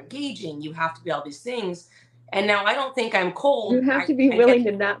be more engaging. You have to be all these things. And now I don't think I'm cold. You have to be willing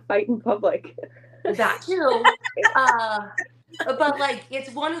to not fight in public. That too. But like,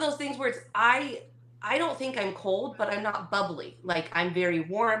 it's one of those things where it's, I don't think I'm cold, but I'm not bubbly. Like I'm very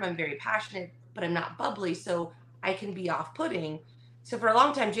warm, I'm very passionate, but I'm not bubbly. So I can be off-putting. So for a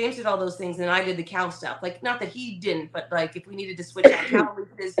long time, James did all those things and I did the cow stuff. Like, not that he didn't, but like if we needed to switch out cow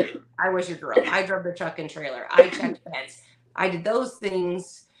leases, I was your girl. I drove the truck and trailer. I checked fence. I did those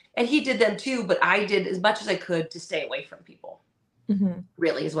things and he did them too, but I did as much as I could to stay away from people. Mm-hmm.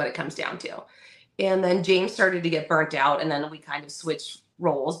 Really is what it comes down to. And then James started to get burnt out and then we kind of switched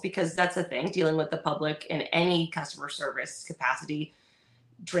roles because that's the thing, dealing with the public in any customer service capacity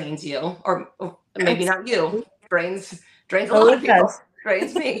drains you, or maybe not you, drains a lot of people,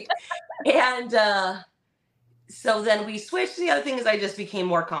 drains me. And so then we switched. The other thing is I just became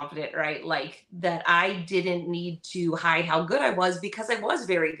more confident, right? Like that I didn't need to hide how good I was because I was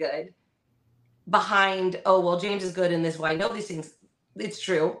very good behind, oh, well, James is good in this. Well, I know these things. It's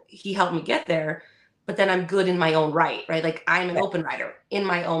true. He helped me get there. But then I'm good in my own right? Like I'm an open rider in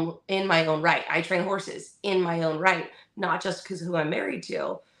my own right. I train horses in my own right, not just because of who I'm married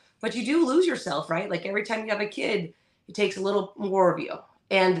to. But you do lose yourself, right? Like every time you have a kid, it takes a little more of you.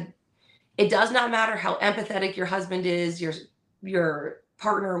 And it does not matter how empathetic your husband is, your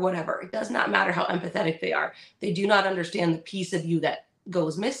partner, or whatever. It does not matter how empathetic they are. They do not understand the piece of you that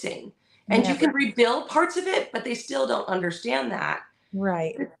goes missing. And you can rebuild parts of it, but they still don't understand that.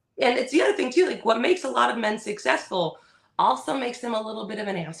 Right. And it's the other thing too, like what makes a lot of men successful also makes them a little bit of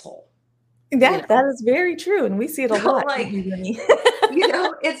an asshole. That is very true. And we see it a lot. Like,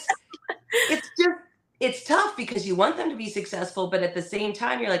 it's tough because you want them to be successful, but at the same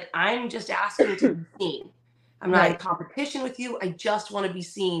time, you're like, I'm just asking to be seen. I'm not in competition with you. I just want to be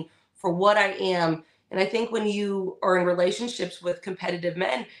seen for what I am. And I think when you are in relationships with competitive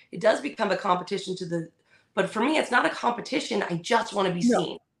men, it does become a competition but for me, it's not a competition. I just want to be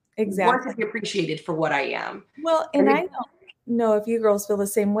seen. Exactly. I want to be appreciated for what I am. Well, and I don't know if you girls feel the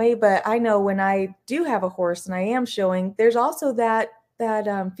same way, but I know when I do have a horse and I am showing, there's also that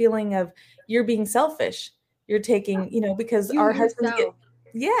feeling of you're being selfish. You're taking, because our husbands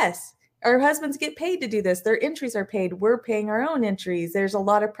our husbands get paid to do this. Their entries are paid. We're paying our own entries. There's a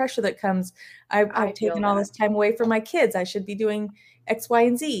lot of pressure that comes. I've taken all this time away from my kids. I should be doing X, Y,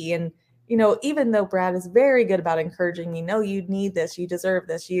 and Z. And, even though Brad is very good about encouraging me, no, you need this, you deserve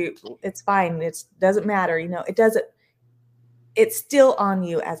this, it's fine. It doesn't matter. It's still on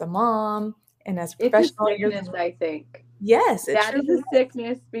you as a mom and as a professional. It's a sickness, I think. Yes, that is a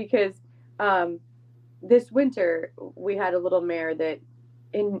sickness because this winter we had a little mare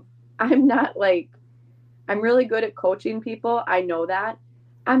I'm really good at coaching people. I know that.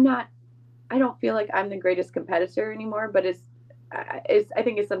 I don't feel like I'm the greatest competitor anymore, but I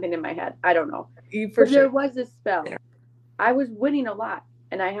think it's something in my head. I don't know. There was a spell. I was winning a lot,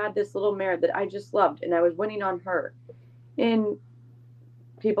 and I had this little mare that I just loved, and I was winning on her. And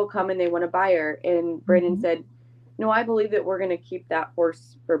people come and they want to buy her, and Brandon said, "No, I believe that we're going to keep that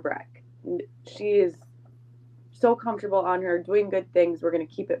horse for Breck. She is so comfortable on her, doing good things. We're going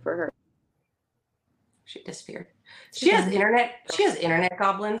to keep it for her." She disappeared. She has internet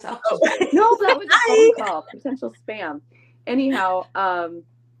goblins. No, that was a phone call, potential spam. Anyhow, I'm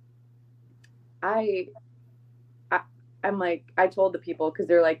like, I told the people, because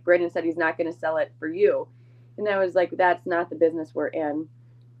they're like, Brandon said he's not going to sell it for you. And I was like, that's not the business we're in.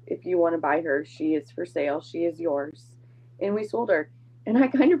 If you want to buy her, she is for sale. She is yours. And we sold her. And I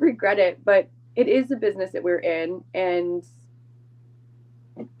kind of regret it, but it is the business that we're in. And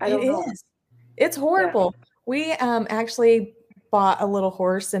I don't know. It's horrible. Yeah. We actually bought a little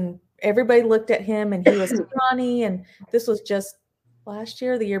horse, and everybody looked at him, and he was scrawny. And this was just last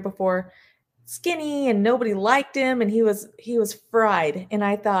year, the year before, skinny, and nobody liked him, and he was fried. And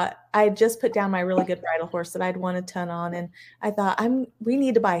I thought, I had just put down my really good bridle horse that I'd won a ton on, and I thought, we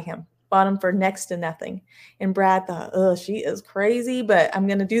need to buy him. Bought him for next to nothing. And Brad thought, oh, she is crazy, but I'm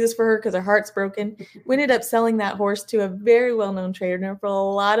going to do this for her because her heart's broken. We ended up selling that horse to a very well-known trainer for a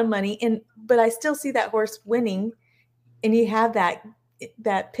lot of money. But I still see that horse winning, and you have that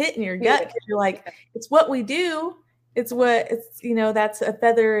pit in your gut because you're like, it's what we do. It's that's a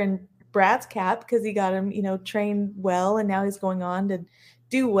feather in Brad's cap because he got him, trained well, and now he's going on to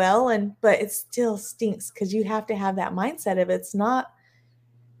do well. But it still stinks because you have to have that mindset of it's not.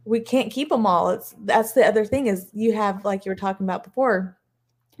 We can't keep them all. That's the other thing is you have, like you were talking about before,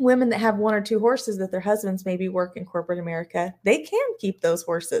 women that have one or two horses that their husbands maybe work in corporate America. They can keep those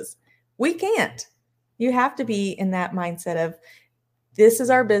horses. We can't. You have to be in that mindset of this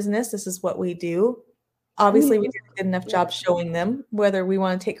is our business. This is what we do. Obviously, we did a good enough job showing them whether we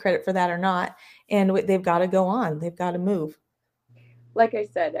want to take credit for that or not. And they've got to go on. They've got to move. Like I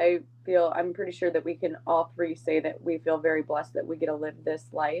said, I'm pretty sure that we can all three say that we feel very blessed that we get to live this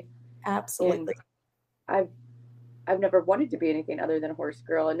life. Absolutely. And I've never wanted to be anything other than a horse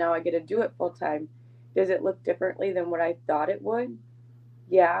girl, and now I get to do it full time. Does it look differently than what I thought it would?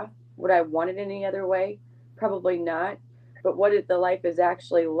 Yeah. Would I want it any other way? Probably not. But what the life is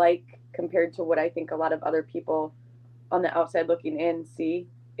actually like compared to what I think a lot of other people on the outside looking in see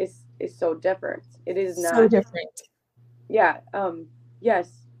is so different. It is not so different. Yeah.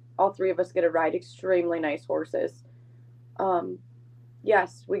 Yes, all three of us get to ride extremely nice horses.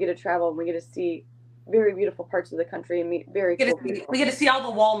 Yes, we get to travel and we get to see very beautiful parts of the country and meet very cool people. We get to see all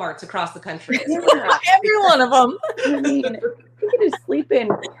the Walmarts across the country. Yeah, every one of them. I mean, we get to sleep in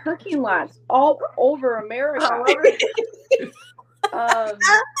parking lots all over America.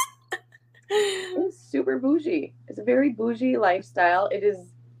 It's super bougie. It's a very bougie lifestyle. It is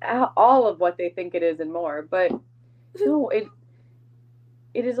all of what they think it is and more, but no, it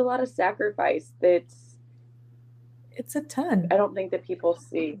is a lot of sacrifice it's a ton. I don't think that people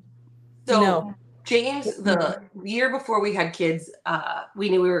see. So no. James, the year before we had kids, we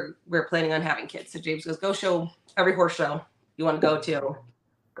knew we were planning on having kids. So James goes, go show every horse show you want to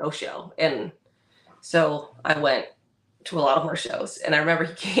go show. And so I went to a lot of horse shows. And I remember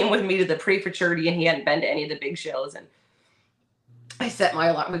he came with me to the pre-futurity and he hadn't been to any of the big shows. And I set my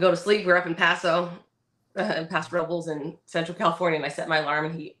alarm. We go to sleep. We're up in Paso Robles in Central California. And I set my alarm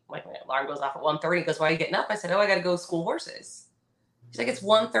and my alarm goes off at 1:30. He goes, why are you getting up? I said, I got to go school horses. He's like, it's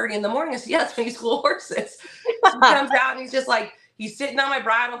 1:30 in the morning. I said, yeah, that's when you school horses. So he comes out and he's just like, he's sitting on my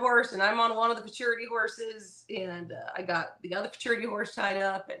bridle horse and I'm on one of the futurity horses. And I got the other futurity horse tied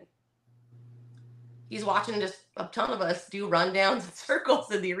up. And he's watching just a ton of us do rundowns and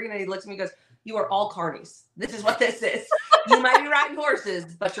circles in the arena. He looks at me and goes, "You are all carnies. This is what this is. You might be riding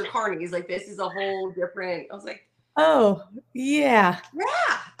horses, but you're carnies. Like, this is a whole different." I was like, "Oh, yeah."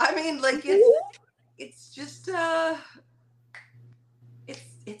 Yeah. I mean, like, it's just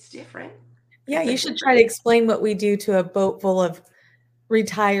it's different. Yeah, you should try to explain what we do to a boat full of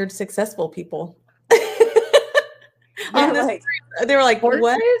retired successful people. Yeah, like, they were like, horses?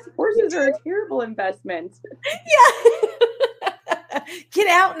 "What? Horses are a terrible investment." Yeah. Get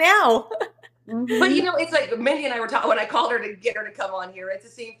out now. But it's like Mindy and I were talking when I called her to get her to come on here. It's the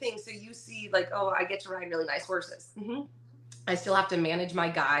same thing. So you see, like, oh, I get to ride really nice horses. I still have to manage my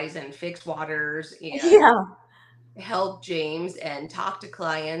guys and fix waters and help James and talk to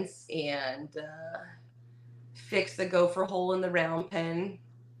clients and fix the gopher hole in the round pen.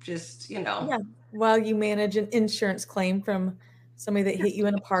 Just, Yeah. While you manage an insurance claim from somebody that hit you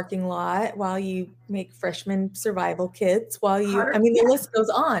in a parking lot, while you make freshman survival kits, the list goes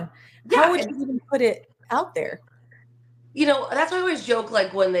on. How would you even put it out there? That's why I always joke,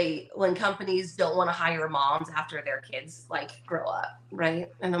 like, when companies don't want to hire moms after their kids, like, grow up,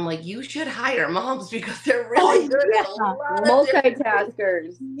 right? And I'm like, you should hire moms because they're really good at a lot of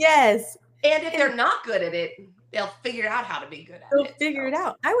multitaskers. Yes. And if they're not good at it, they'll figure out how to be good at it. They'll figure it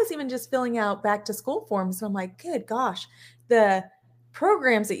out. I was even just filling out back to school forms. And I'm like, good gosh, the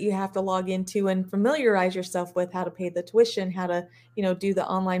programs that you have to log into and familiarize yourself with, how to pay the tuition, how to, do the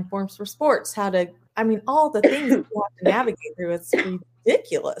online forms for sports, all the things that you have to navigate through. It's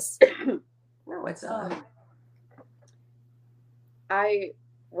ridiculous. No, it's I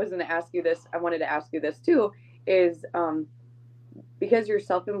was going to ask you this. I wanted to ask you this too, is because you're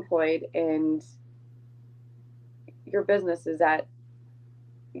self-employed and your business is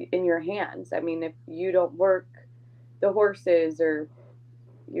in your hands. I mean, if you don't work the horses, or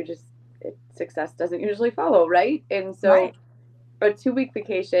success doesn't usually follow, right? And so a 2-week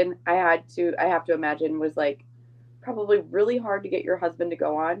vacation I have to imagine was like probably really hard to get your husband to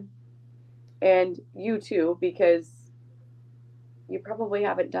go on, and you too, because you probably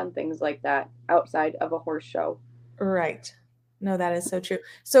haven't done things like that outside of a horse show. Right. No, that is so true.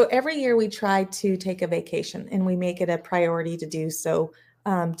 So every year we try to take a vacation, and we make it a priority to do so.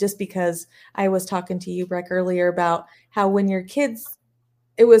 Just because I was talking to you, Breck, earlier about how when your kids,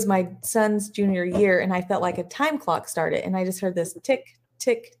 it was my son's junior year, and I felt like a time clock started, and I just heard this tick,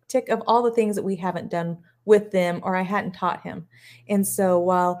 tick, tick of all the things that we haven't done with them, or I hadn't taught him. And so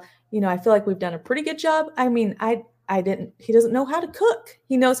while, I feel like we've done a pretty good job. I mean, he doesn't know how to cook.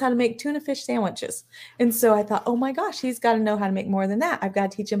 He knows how to make tuna fish sandwiches. And so I thought, oh my gosh, he's got to know how to make more than that. I've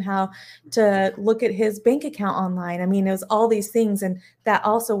got to teach him how to look at his bank account online. I mean, it was all these things. And that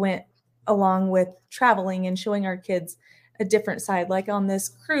also went along with traveling and showing our kids a different side. Like on this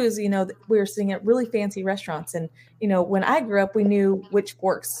cruise, we were sitting at really fancy restaurants. And, when I grew up, we knew which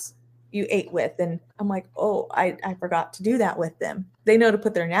forks you ate with. And I'm like, oh, I forgot to do that with them. They know to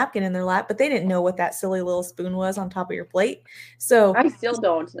put their napkin in their lap, but they didn't know what that silly little spoon was on top of your plate. So I still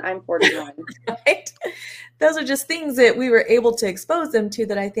don't. I'm 41. Right? Those are just things that we were able to expose them to,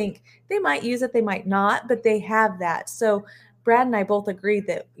 that I think they might use it, they might not, but they have that. So Brad and I both agreed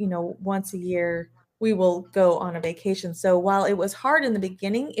that, once a year we will go on a vacation. So while it was hard in the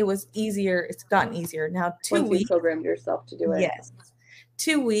beginning, it was easier. It's gotten easier now. 2 weeks. You programmed yourself to do it. Yes.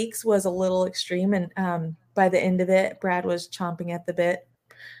 2 weeks was a little extreme. And by the end of it, Brad was chomping at the bit.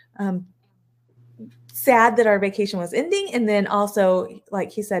 Sad that our vacation was ending. And then also,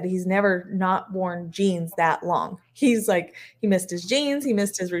 like he said, he's never not worn jeans that long. He's like, he missed his jeans, he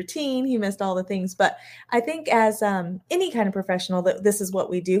missed his routine, he missed all the things. But I think as any kind of professional, that this is what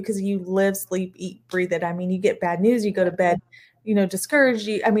we do, because you live, sleep, eat, breathe it. I mean, you get bad news, you go to bed, discouraged.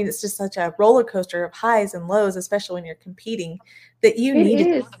 It's just such a roller coaster of highs and lows, especially when you're competing, that you need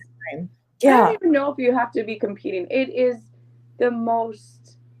it. Time. Yeah. I don't even know if you have to be competing. It is the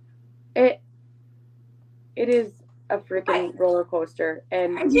most, it is a freaking roller coaster.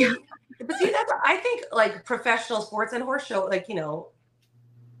 And but see, I think like professional sports and horse show, like,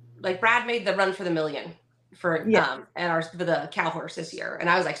 like Brad made the run for the million for the cow horse this year. And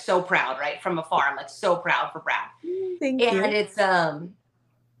I was like so proud, right? From afar. I'm like so proud for Brad. Thank you.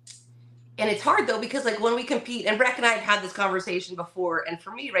 And it's hard though, because like when we compete, and Breck and I have had this conversation before, and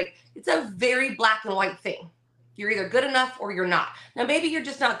for me, right, it's a very black and white thing. You're either good enough or you're not. Now, maybe you're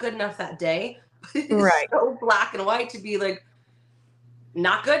just not good enough that day. It's right. So black and white to be like,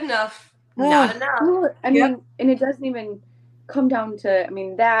 not good enough, not enough. Well, I mean, and it doesn't even come down to,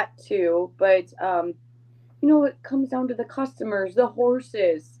 that too, but, it comes down to the customers, the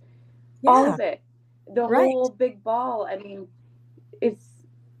horses, all of it, the whole big ball. I mean,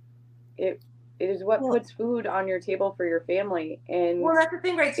 It is what puts food on your table for your family. And well, that's the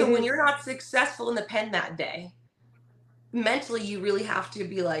thing, right? So when you're not successful in the pen that day, mentally you really have to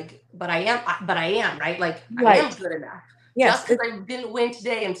be like, but I am, right? Like I am good enough. Yes. Just because I didn't win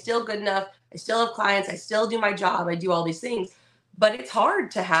today, I'm still good enough. I still have clients. I still do my job. I do all these things. But it's hard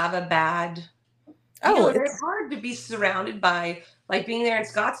to have a bad it's hard to be surrounded by, like, being there in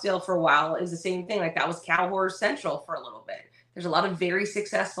Scottsdale for a while is the same thing. Like, that was Cow Horse Central for a little bit. There's a lot of very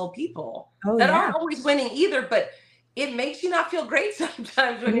successful people that aren't always winning either, but it makes you not feel great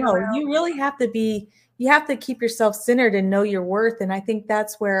sometimes when you're around. You really have to you have to keep yourself centered and know your worth. And I think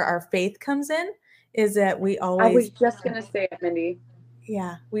that's where our faith comes in, is that we always. I was just going to say it, Mindy.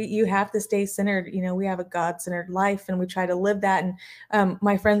 Yeah, you have to stay centered. We have a God-centered life, and we try to live that. And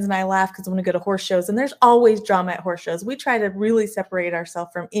my friends and I laugh because when we go to horse shows, and there's always drama at horse shows, we try to really separate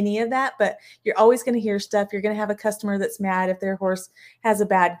ourselves from any of that. But you're always going to hear stuff. You're going to have a customer that's mad if their horse has a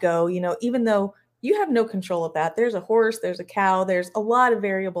bad go. Even though you have no control of that. There's a horse, there's a cow, there's a lot of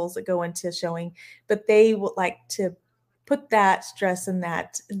variables that go into showing, but they would like to put that stress and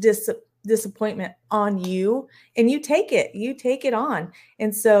that disappointment on you, and you take it on.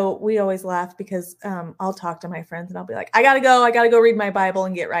 And so we always laugh because I'll talk to my friends and I'll be like, I gotta go read my Bible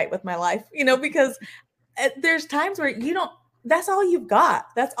and get right with my life, because there's times where that's all you've got.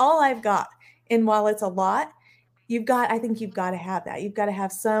 That's all I've got. And while it's a lot, I think you've got to have that. You've got to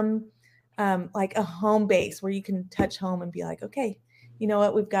have some like a home base where you can touch home and be like, okay, you know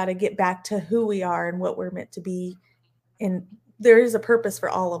what, we've got to get back to who we are and what we're meant to be. And there is a purpose for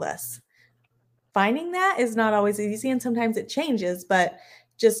all of us. Finding that is not always easy, and sometimes it changes, but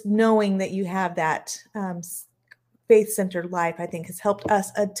just knowing that you have that faith-centered life, I think, has helped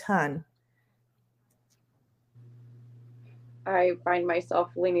us a ton. I find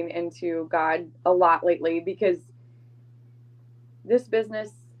myself leaning into God a lot lately because this business,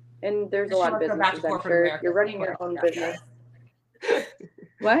 and there's a lot of businesses, I'm sure. You're running your own business.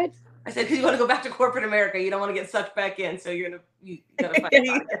 What? I said, because you want to go back to corporate America. You don't want to get sucked back in. So you gotta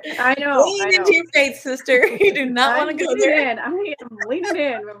find I know. Lean into your faith, sister. You do not want to go there. I am leaning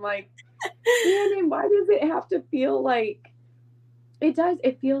in. I'm like, man, why does it have to feel like it does?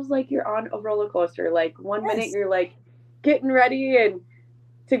 It feels like you're on a roller coaster. Like one minute you're like getting ready and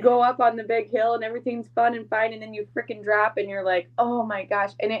to go up on the big hill and everything's fun and fine, and then you freaking drop and you're like, oh my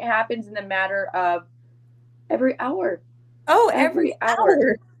gosh. And it happens in the matter of every hour. Oh, every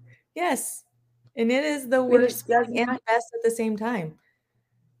hour. Yes. And it is the worst and the best at the same time.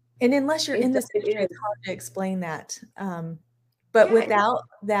 And unless you're in this industry, it's hard to explain that. But without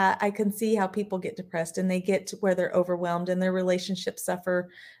that, I can see how people get depressed and they get to where they're overwhelmed and their relationships suffer,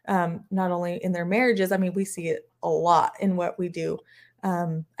 not only in their marriages. I mean, we see it a lot in what we do.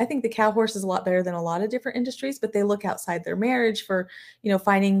 I think the cow horse is a lot better than a lot of different industries, but they look outside their marriage for,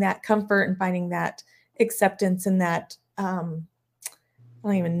 finding that comfort and finding that acceptance and that, I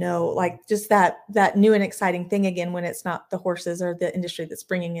don't even know, like just that new and exciting thing again, when it's not the horses or the industry that's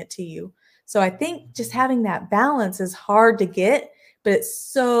bringing it to you. So I think just having that balance is hard to get, but it's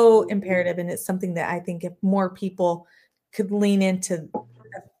so imperative. And it's something that I think if more people could lean into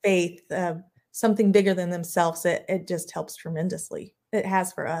faith, something bigger than themselves, it just helps tremendously. It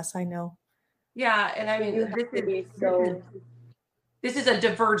has for us, I know. Yeah. And I mean, this is a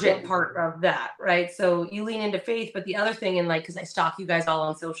divergent part of that, right? So you lean into faith, but the other thing, and like, because I stalk you guys all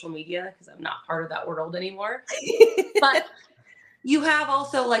on social media because I'm not part of that world anymore, but you have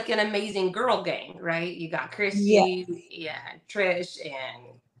also like an amazing girl gang, right? You got Christy, Trish, and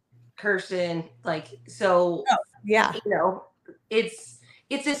Kirsten, like, so it's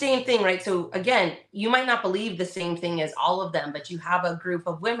the same thing, right? So again, you might not believe the same thing as all of them, but you have a group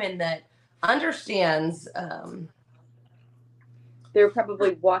of women that understands. They're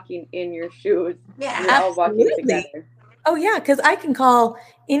probably walking in your shoes. Yeah, you're all walking together. Oh yeah, because I can call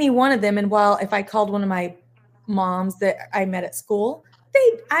any one of them, and if I called one of my moms that I met at school,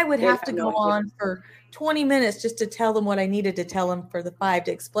 I would have to go on for 20 minutes just to tell them what I needed to tell them for the 5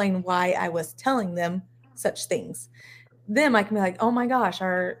 to explain why I was telling them such things. Them, I can be like, oh my gosh,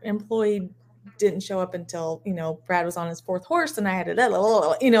 our employee didn't show up until, Brad was on his 4th horse and I had it,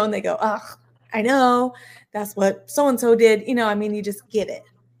 and they go, oh, I know that's what so-and-so did. You just get it.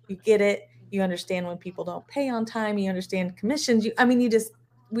 You get it. You understand when people don't pay on time. You understand commissions.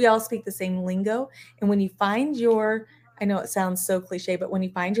 We all speak the same lingo. And when you find I know it sounds so cliche, but when you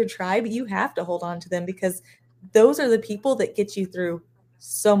find your tribe, you have to hold on to them because those are the people that get you through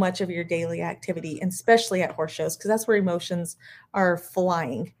so much of your daily activity, and especially at horse shows, because that's where emotions are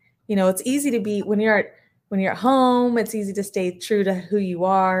flying. It's easy to be when you're at home, it's easy to stay true to who you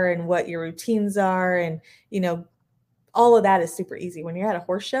are and what your routines are. And, all of that is super easy. When you're at a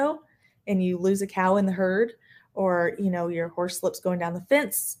horse show, and you lose a cow in the herd, or, your horse slips going down the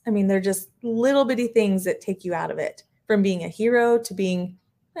fence. I mean, they're just little bitty things that take you out of it, from being a hero to being,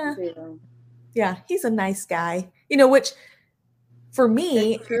 yeah, he's a nice guy, which for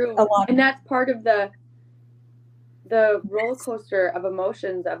me, that's true. And that's part of the roller coaster of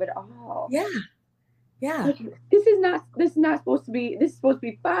emotions of it all. Yeah. Yeah. Like, this is not supposed to be, this is supposed to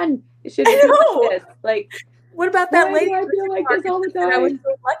be fun. It shouldn't be like this. Like, what about that lady? I feel like this all the time. I was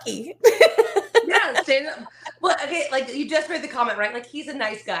so lucky. Yeah, well, okay, like you just made the comment, right? Like, he's a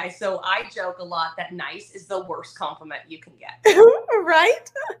nice guy. So I joke a lot that nice is the worst compliment you can get.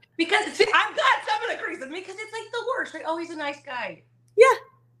 Right? Because I've got someone agrees with me because it's like the worst, right? Oh, he's a nice guy.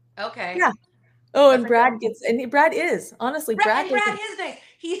 Yeah. Okay. Yeah. Oh, and Brad Brad is, honestly, Brad is nice.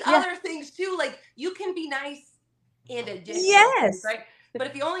 He's other things too. Like, you can be nice in addition. Yes. Right? But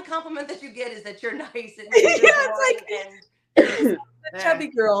if the only compliment that you get is that you're nice, it's like the chubby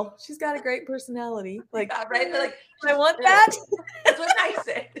girl. She's got a great personality. Like, right? Like, I want that. That's what nice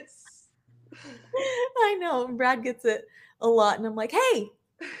is. I know. Brad gets it a lot, and I'm like, hey,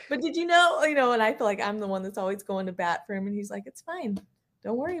 but did you know? And I feel like I'm the one that's always going to bat for him, and he's like, it's fine.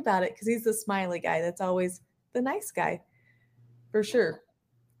 Don't worry about it, because he's the smiley guy. That's always the nice guy, for sure.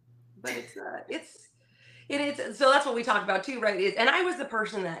 But it's so that's what we talked about too, right? And I was the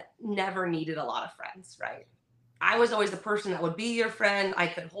person that never needed a lot of friends, right? I was always the person that would be your friend. I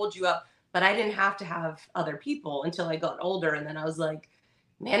could hold you up, but I didn't have to have other people until I got older. And then I was like,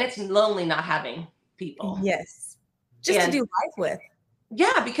 man, it's lonely not having people. Yes. Just to do life with.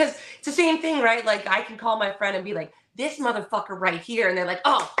 Yeah, because it's the same thing, right? Like, I can call my friend and be like, this motherfucker right here. And they're like,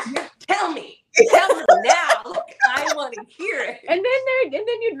 oh, tell me now. Look, I want to hear it. And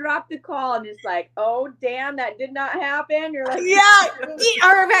then you drop the call and it's like, oh, damn, that did not happen. You're like, yeah,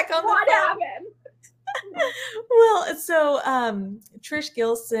 are back on what happened? Well, so Trish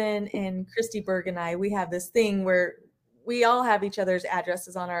Gilson and Christy Berg and I, we have this thing where we all have each other's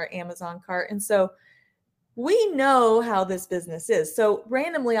addresses on our Amazon cart. And so we know how this business is. So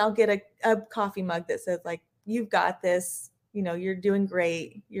randomly I'll get a coffee mug that says, like, you've got this, you're doing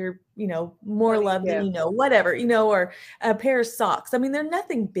great. You're, more love than whatever, or a pair of socks. I mean, they're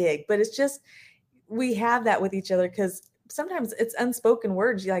nothing big, but it's just, we have that with each other, because sometimes it's unspoken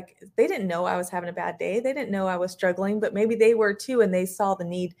words. Like, they didn't know I was having a bad day. They didn't know I was struggling, but maybe they were too. And they saw the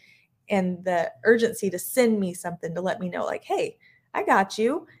need and the urgency to send me something to let me know, like, hey, I got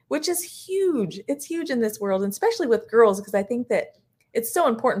you, which is huge. It's huge in this world, and especially with girls, because I think that it's so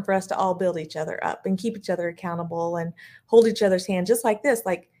important for us to all build each other up and keep each other accountable and hold each other's hand, just like this.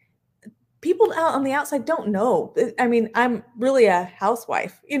 Like, people out on the outside don't know. I mean, I'm really a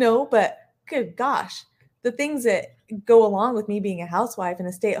housewife, but good gosh, the things that go along with me being a housewife and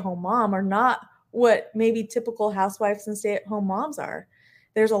a stay-at-home mom are not what maybe typical housewives and stay-at-home moms are.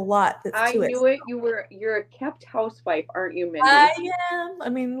 There's a lot that's to it. I knew it. You're a kept housewife, aren't you, Mindy? I am. I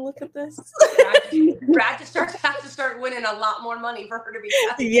mean, look at this. Brad has to start winning a lot more money for her to be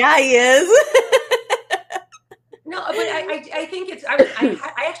kept. Yeah, he is. No, but I think it's, I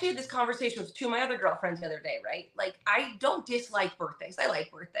actually had this conversation with two of my other girlfriends the other day, right? Like, I don't dislike birthdays. I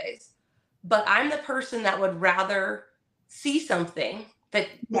like birthdays. But I'm the person that would rather see something that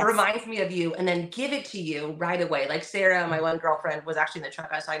reminds me of you and then give it to you right away. Like, Sarah, my one girlfriend, was actually in the truck.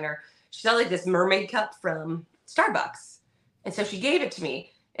 I was talking to her. She saw like this mermaid cup from Starbucks. And so she gave it to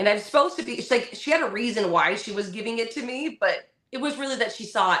me. And I'm supposed to be, it's like, she had a reason why she was giving it to me, but it was really that she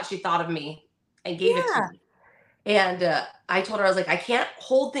saw it. She thought of me and gave it to me. And I told her, I was like, I can't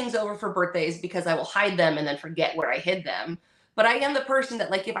hold things over for birthdays because I will hide them and then forget where I hid them. But I am the person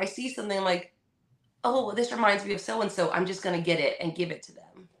that, like, if I see something, I'm like, oh, well, this reminds me of so-and-so, I'm just going to get it and give it to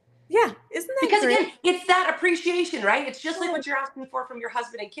them. Yeah. Isn't that because great? Again, it's that appreciation, right? It's just like what you're asking for from your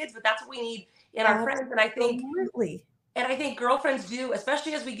husband and kids, but that's what we need in our friends. And I think, girlfriends do,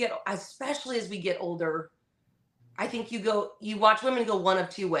 especially as we get older. I think you watch women go one of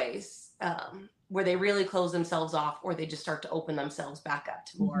two ways, where they really close themselves off, or they just start to open themselves back up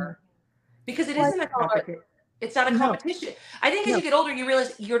to more, because it isn't a competition. It's not a competition. I think as you get older, you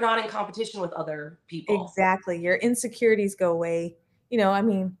realize you're not in competition with other people. Exactly. Your insecurities go away. I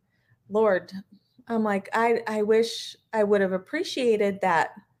mean, Lord, I'm like, I wish I would have appreciated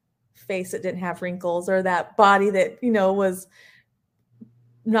that face that didn't have wrinkles, or that body that, was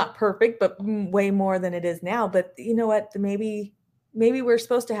not perfect, but way more than it is now. But you know what? Maybe we're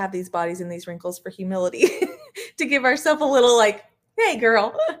supposed to have these bodies and these wrinkles for humility, to give ourselves a little, like, hey,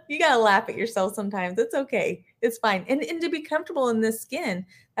 girl, you got to laugh at yourself sometimes. It's okay. It's fine. And to be comfortable in this skin,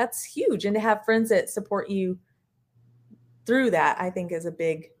 that's huge. And to have friends that support you through that, I think is a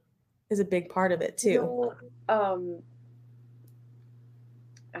big part of it too.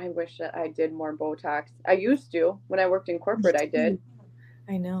 I wish that I did more Botox. I used to. When I worked in corporate, I did.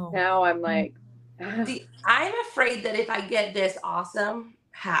 I know. Now I'm like, See, I'm afraid that if I get this awesome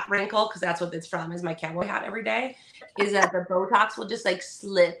hat wrinkle, because that's what it's from, is my cowboy hat every day, is that the Botox will just like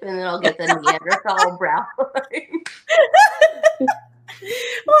slip and then I'll get the Neanderthal brow line.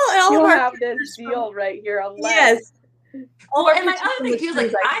 Well, all you'll of our have this deal right here on lead. yes. All Well, our and my pictures other from thing the too is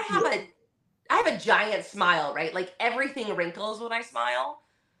cruise, like I can see it. I have a giant smile, right? Like everything wrinkles when I smile.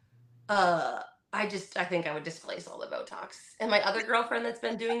 I think I would displace all the Botox. And my other girlfriend that's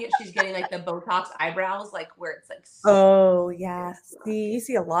been doing it, she's getting like the Botox eyebrows, like where it's like. Oh yeah, see, you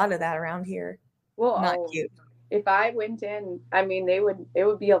see a lot of that around here. Well, Not cute. If I went in, I mean, it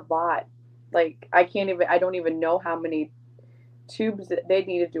would be a lot. Like I don't even know how many tubes they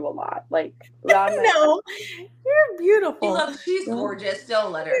need to do a lot. Like I'm like, No, you're beautiful. Look, she's gorgeous.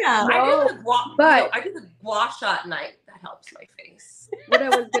 Don't let her. Yeah. No, I do the gua sha at night. That helps my face. What I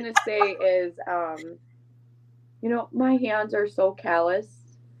was gonna say is, my hands are so callous,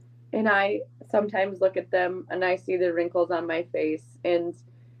 and I sometimes look at them and I see the wrinkles on my face, and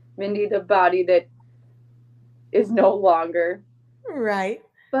Mindy, the body that is no longer. Right.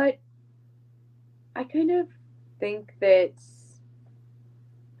 But I kind of think that,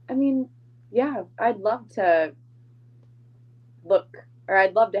 I mean, yeah, I'd love to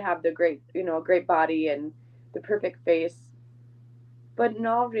I'd love to have the great, a great body and the perfect face. But in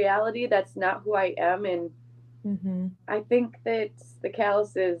all reality, that's not who I am. And I think that the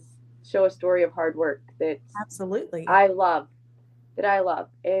calluses show a story of hard work that absolutely I love.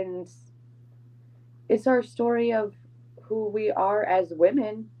 And it's our story of who we are as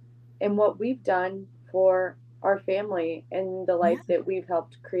women and what we've done for our family and the life that we've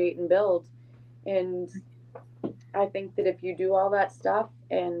helped create and build. And I think that if you do all that stuff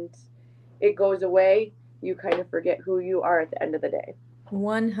and it goes away, you kind of forget who you are at the end of the day.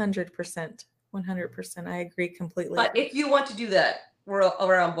 100%. 100%. I agree completely. But if you want to do that, we're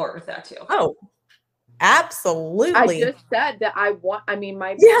on board with that too. Oh, absolutely. I just said that my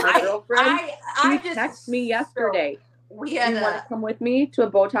girlfriend, she texted me yesterday. So you want to come with me to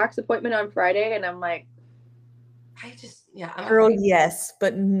a Botox appointment on Friday? And I'm like, girl, yes,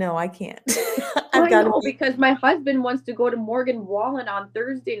 but no, I can't. I know, because my husband wants to go to Morgan Wallen on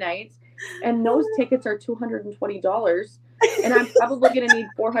Thursday nights, and those tickets are $220, and I'm probably going to need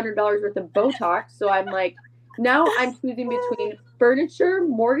 $400 worth of Botox. So I'm like, now I'm choosing between furniture,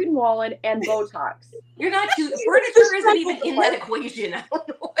 Morgan Wallen, and Botox. You're not choosing. Furniture isn't even in that equation. I don't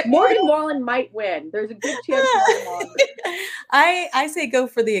know. Morgan Wallen might win. There's a good chance Morgan Wallen wins. I say go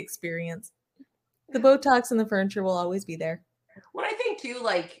for the experience. The Botox and the furniture will always be there. Well, I think too,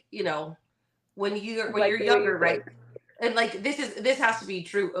 like, when you're younger, right? And like this has to be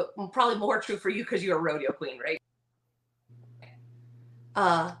true, probably more true for you because you're a rodeo queen, right?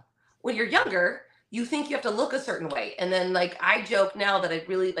 When you're younger, you think you have to look a certain way, and then like I joke now that I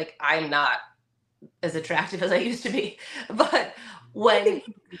really I'm not as attractive as I used to be, but when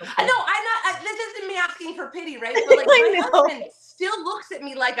I'm not. This isn't me asking for pity, right? But like my husband still looks at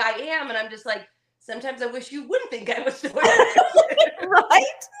me like I am, and I'm just like, sometimes I wish you wouldn't think I was so attractive. Right?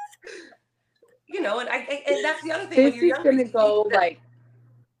 And that's the other thing. This is going to go like,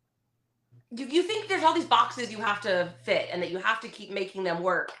 you think there's all these boxes you have to fit and that you have to keep making them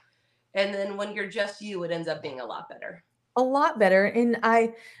work. And then when you're just you, it ends up being a lot better. A lot better. And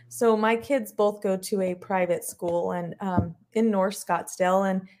so my kids both go to a private school and in North Scottsdale,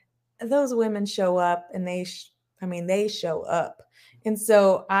 and those women show up and they show up. And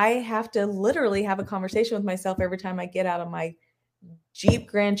so I have to literally have a conversation with myself every time I get out of my Jeep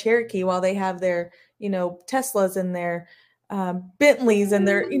Grand Cherokee while they have their, Teslas and their Bentleys and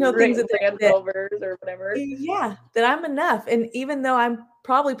their, things that Land Rovers or whatever. Yeah, that I'm enough. And even though I'm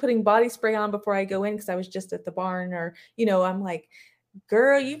probably putting body spray on before I go in because I was just at the barn, or, I'm like,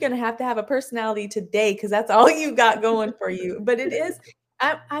 girl, you're going to have a personality today because that's all you got going for you. But it is,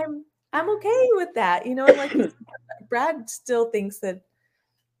 I'm okay with that. And like Brad still thinks that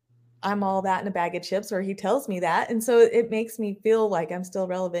I'm all that in a bag of chips, or he tells me that. And so it makes me feel like I'm still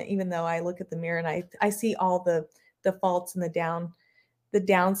relevant, even though I look at the mirror and I see all the faults and the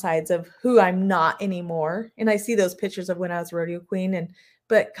downsides of who I'm not anymore. And I see those pictures of when I was rodeo queen,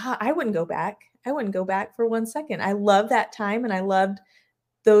 but God, I wouldn't go back. I wouldn't go back for 1 second. I love that time and I loved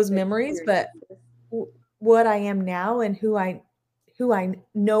those memories, but what I am now and who I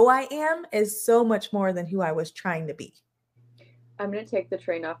know I am is so much more than who I was trying to be. I'm going to take the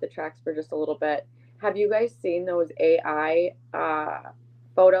train off the tracks for just a little bit. Have you guys seen those AI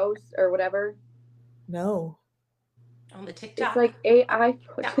photos or whatever? No. On the TikTok? It's like AI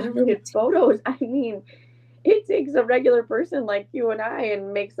generated photos. I mean, It takes a regular person like you and I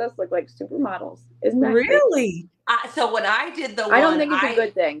and makes us look like supermodels. Isn't that Really? So when I did the one, I don't think it's a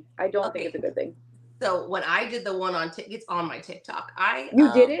good thing. I don't think it's a good thing. So when I did the one on it's on my TikTok.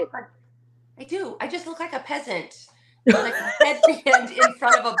 You did it? I do. I just look like a peasant with like a headband in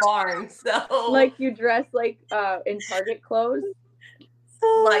front of a barn. So like you dress like in Target clothes.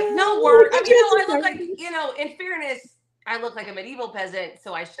 Like no word. I look like, in fairness, I look like a medieval peasant,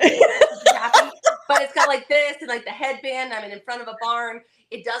 so I should be happy. But it's got like this and like the headband. I'm in front of a barn.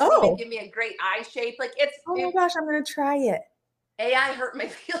 It doesn't even give me a great eye shape. Like oh my gosh, I'm gonna try it. AI hurt my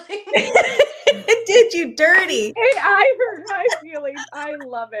feelings. It did you dirty. AI hurt my feelings. I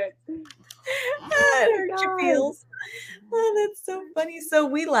love it. It hurt your feels. Oh, that's so funny. So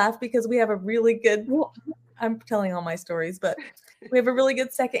we laugh because we have a really good. Well, I'm telling all my stories, but we have a really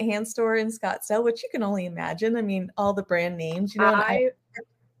good secondhand store in Scottsdale, which you can only imagine. I mean, all the brand names, I'm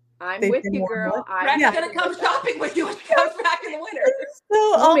with you, girl. I'm gonna come shopping with you when she comes back in the winter.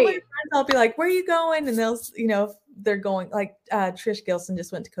 So all my friends, I'll be like, "Where are you going?" And they'll, they're going. Like Trish Gilson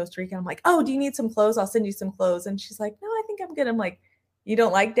just went to Costa Rica. I'm like, "Oh, do you need some clothes? I'll send you some clothes." And she's like, "No, I think I'm good." I'm like, "You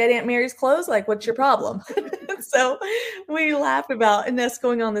don't like Dead Aunt Mary's clothes? Like, what's your problem?" So we laugh about, and us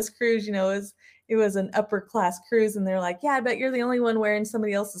going on this cruise. It was an upper class cruise, and they're like, "Yeah, I bet you're the only one wearing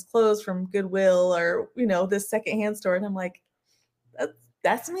somebody else's clothes from Goodwill or this secondhand store." And I'm like,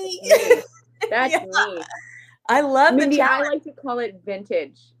 "That's me. That's me." I love Mindy, I like to call it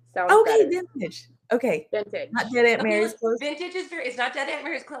vintage. Sounds okay, better. Vintage. Okay, vintage. Not Dead Aunt Mary's clothes. Vintage is it's not Dead Aunt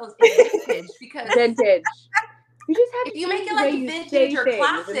Mary's clothes. It's vintage because vintage. You just have if you make it like vintage or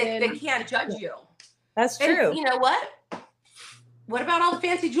classic, they can't judge you. That's true. And you know what? What about all the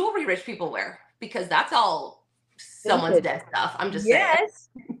fancy jewelry rich people wear? Because that's all someone's dead stuff. I'm just saying.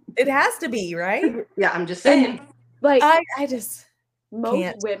 It has to be, right? Yeah, I'm just saying. And, like I just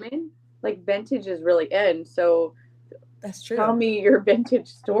most women, like vintage is really in. So that's true. Tell me your vintage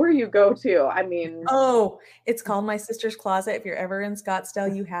store you go to. I mean, it's called My Sister's Closet. If you're ever in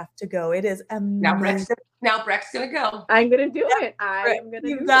Scottsdale, you have to go. It is amazing. Now Breck's gonna go. I'm gonna do it.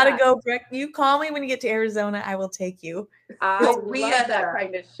 You gotta go, Breck. You call me when you get to Arizona. I will take you. I love that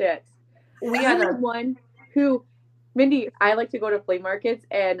kind of shit. We had one who, Mindy, I like to go to flea markets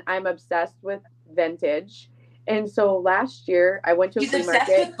and I'm obsessed with vintage. And so last year I went to a flea market. She's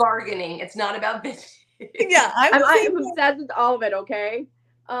obsessed with bargaining. It's not about vintage. Yeah, I'm obsessed with all of it. Okay.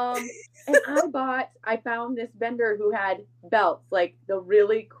 And I found this vendor who had belts, like the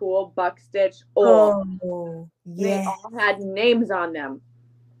really cool buck stitch old. Oh, yeah. They all had names on them.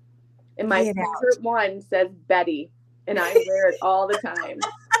 And my favorite one says Betty, and I wear it all the time.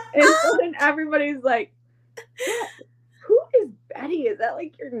 And so then everybody's like, "Who is Betty? Is that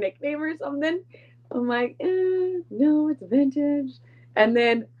like your nickname or something?" I'm like, "No, it's vintage." And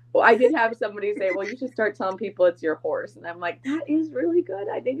then I did have somebody say, "Well, you should start telling people it's your horse." And I'm like, "That is really good.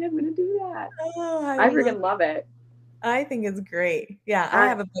 I think I'm going to do that." I freaking love it. I think it's great. Yeah, I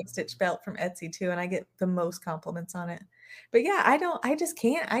have a buck stitch belt from Etsy too, and I get the most compliments on it. But yeah, I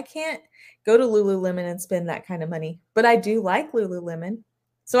can't go to Lululemon and spend that kind of money. But I do like Lululemon.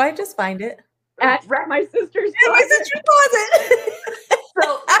 So I just find it at my sister's closet.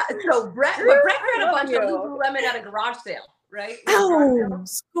 So Breck had a bunch of Lululemon at a garage sale, right? Oh,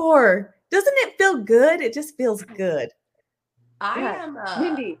 score. Doesn't it feel good? It just feels good.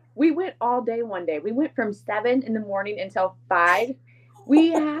 Mindy, we went all day one day. We went from 7 in the morning until 5.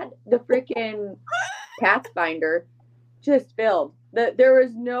 We had the freaking Pathfinder just filled. There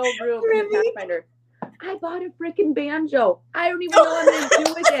was no room in the Pathfinder. I bought a freaking banjo. I don't even know what I'm going to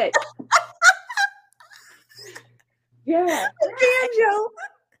do with it. Yeah. Banjo.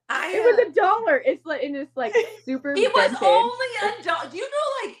 It was $1. It's like super. It was only $1. Do you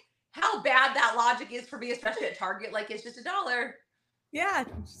know like how bad that logic is for me, especially at Target? Like it's just $1. Yeah,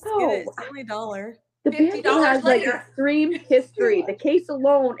 it's only $1. The banjo has like extreme history. The case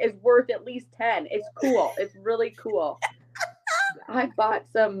alone is worth at least 10. It's cool. It's really cool. I bought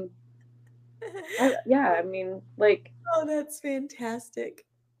some. I mean, like. Oh, that's fantastic.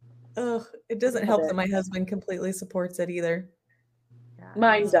 Oh, it doesn't help that my husband completely supports it either.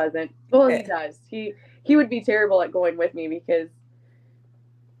 Mine doesn't. Well, he does. He would be terrible at going with me because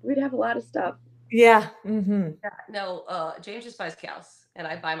we'd have a lot of stuff. Yeah. Mm-hmm. Yeah. No, James just buys cows, and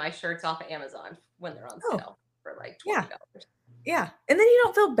I buy my shirts off of Amazon when they're on sale for like $20. Yeah. And then you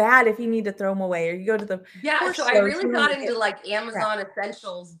don't feel bad if you need to throw them away or you go to the so I really got into like Amazon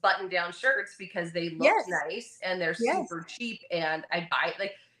Essentials button-down shirts because they look nice and they're super cheap, and I buy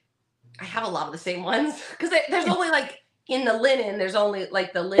I have a lot of the same ones because there's only like in the linen, there's only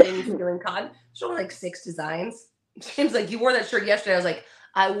like the linen feeling cotton. There's only like 6 designs. Jim's like, you wore that shirt yesterday. I was like,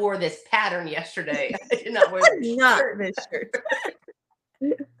 I wore this pattern yesterday. I did not wear this shirt. This shirt.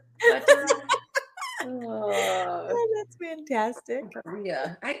 But, Oh, that's fantastic.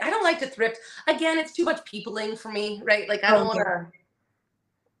 yeah, I don't like to thrift. Again, it's too much peopling for me, right? Like I don't want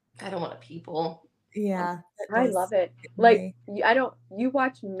to people. Yeah, I love it. Like you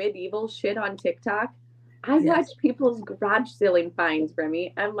watch medieval shit on TikTok. I watch people's garage ceiling finds,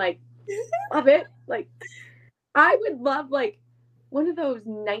 Remy. I'm like, love it. Like, I would love like one of those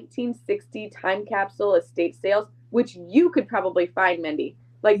 1960 time capsule estate sales, which you could probably find, Mindy.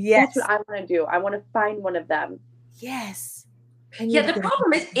 Like, that's what I want to do. I want to find one of them. Yes. Yeah, the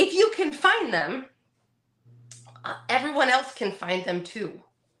problem is if you can find them, everyone else can find them too.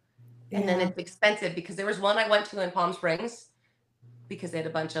 And then it's expensive because there was one I went to in Palm Springs because they had a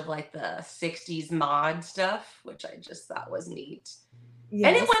bunch of like the 60s mod stuff, which I just thought was neat. Yes.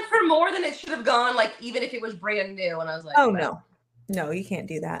 And it went for more than it should have gone, like even if it was brand new. And I was like, oh, no, you can't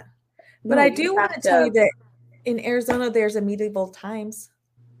do that. But I do want to tell you that in Arizona, there's a medieval times.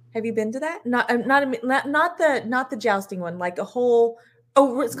 Have you been to that? Not the jousting one, like a whole.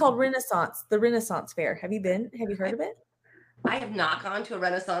 Oh, it's called Renaissance, the Renaissance Fair. Have you been? Have you heard of it? I have not gone to a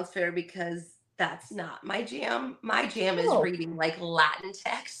Renaissance fair because that's not my jam. My jam is reading like Latin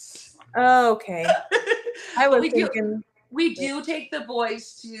texts. Oh, okay. I was thinking we do take the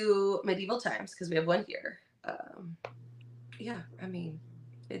boys to medieval times because we have one here. Yeah, I mean,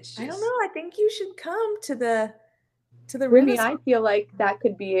 it's just, I don't know. I think you should come to the Remy, I feel like that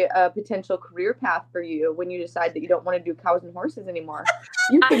could be a potential career path for you when you decide that you don't want to do cows and horses anymore.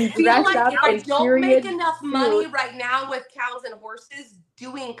 You can dress up if I don't make enough money right now with cows and horses,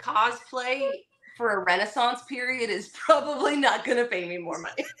 doing cosplay for a Renaissance period is probably not going to pay me more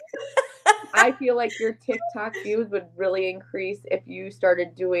money. I feel like your TikTok views would really increase if you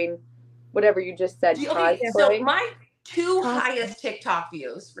started doing whatever you just said. Okay, so my two highest TikTok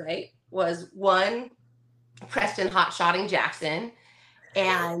views, right, was one, Preston hot-shotting Jackson,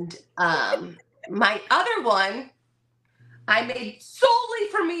 and my other one I made solely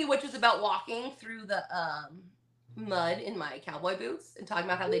for me, which was about walking through the mud in my cowboy boots and talking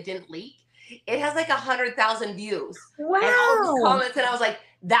about how they didn't leak. It has like 100,000 views. Wow. And all the comments, and I was like,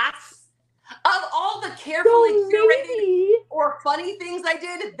 that's, of all the carefully curated or funny things I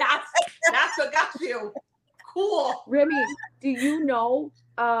did, that's what got you. Cool. Remy, do you know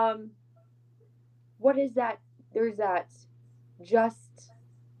what is that? There's that just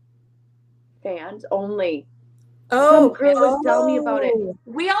fans only. Oh, some girl was telling me about it.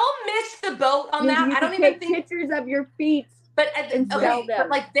 We all missed the boat on that. I don't even think pictures of your feet, but sell them. But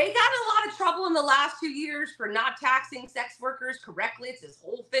like they got a lot of trouble in the last 2 years for not taxing sex workers correctly. It's this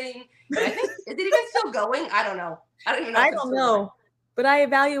whole thing. And I think is it even still going? I don't know. I don't even know. I don't know. But I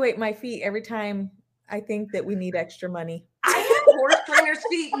evaluate my feet every time I think that we need extra money. I have horse trainers'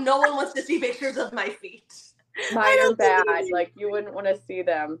 feet. No one wants to see pictures of my feet. Mine are bad. Like you wouldn't want to see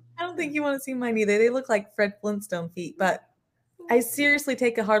them. I don't think you want to see mine either. They look like Fred Flintstone feet, but I seriously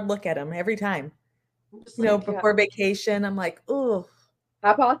take a hard look at them every time. You know, before vacation, I'm like, oh.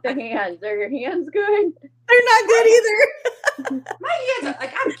 How about the hands? Are your hands good? They're not good either. My hands are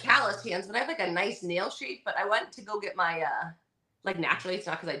like, I have calloused hands, but I have like a nice nail shape. But I went to go get my like naturally, it's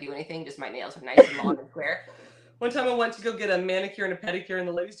not because I do anything, just my nails are nice and long and square. One time I went to go get a manicure and a pedicure, and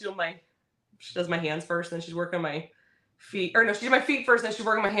the lady's doing she does my hands first, and then she's working on my feet. Or no, she did my feet first, and then she's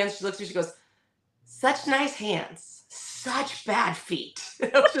working on my hands. She looks at me, she goes, such nice hands, such bad feet.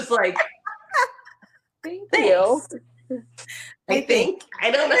 I was just like, thank you. I think.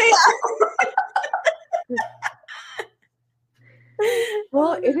 I don't know.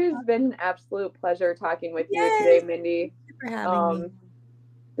 Well, it has been an absolute pleasure talking with you today, Mindy. Thank you for having me.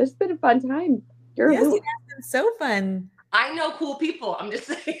 This has been a fun time. It has been so fun. I know cool people. I'm just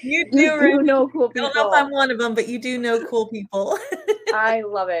saying. You do know cool people. I don't know if I'm one of them, but you do know cool people. I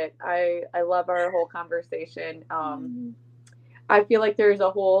love it. I love our whole conversation. I feel like there's a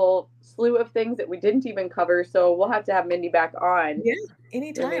whole slew of things that we didn't even cover, so we'll have to have Mindy back on. Yeah,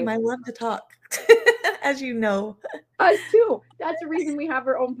 anytime. I love to talk, as you know. Us too. That's the reason we have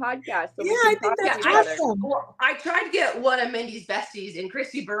our own podcast. So I think that's awesome. Well, I tried to get one of Mindy's besties and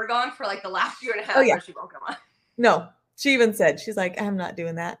Christy Berg on for like the last year and a half. But she won't come on. No, she even said, she's like, I'm not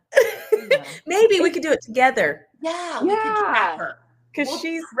doing that. Maybe we could do it together. Yeah, we could trap her. Because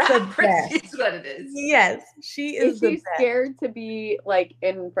she's the best. Is what it is. Yes, she is the best. Scared to be like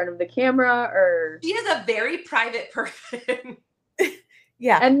in front of the camera, or she is a very private person.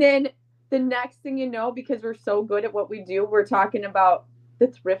 Yeah. And then the next thing you know, because we're so good at what we do, we're talking about the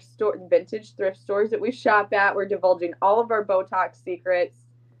vintage thrift stores that we shop at. We're divulging all of our Botox secrets.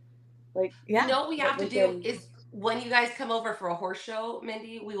 Like, you know what we have to do is when you guys come over for a horse show,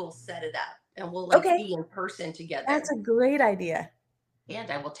 Mindy, we will set it up and we'll like be in person together. That's a great idea. And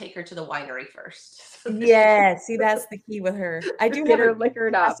I will take her to the winery first. Yeah, see, that's the key with her. I do Get have her a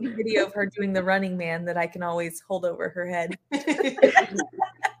liquored up. video of her doing the Running Man that I can always hold over her head.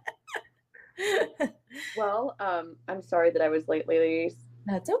 Well, I'm sorry that I was late, ladies.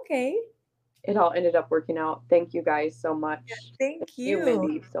 That's okay. It all ended up working out. Thank you guys so much. Thank you.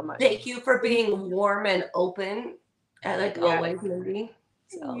 Mindy, so much. Thank you for being warm and open, like always, Mindy.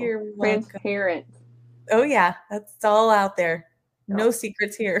 So. You're welcome. Transparent. Oh yeah, that's all out there. No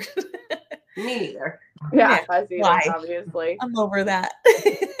secrets here. Me neither. Yeah, why? Obviously. I'm over that.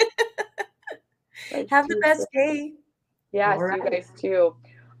 Have the best day. Yeah, see you guys too.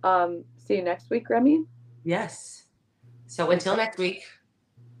 See you next week, Remy. Yes. So until next week.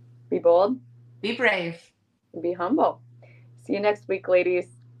 Be bold. Be brave. Be humble. See you next week,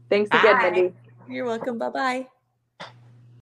 ladies. Thanks again, Mindy. You're welcome. Bye-bye.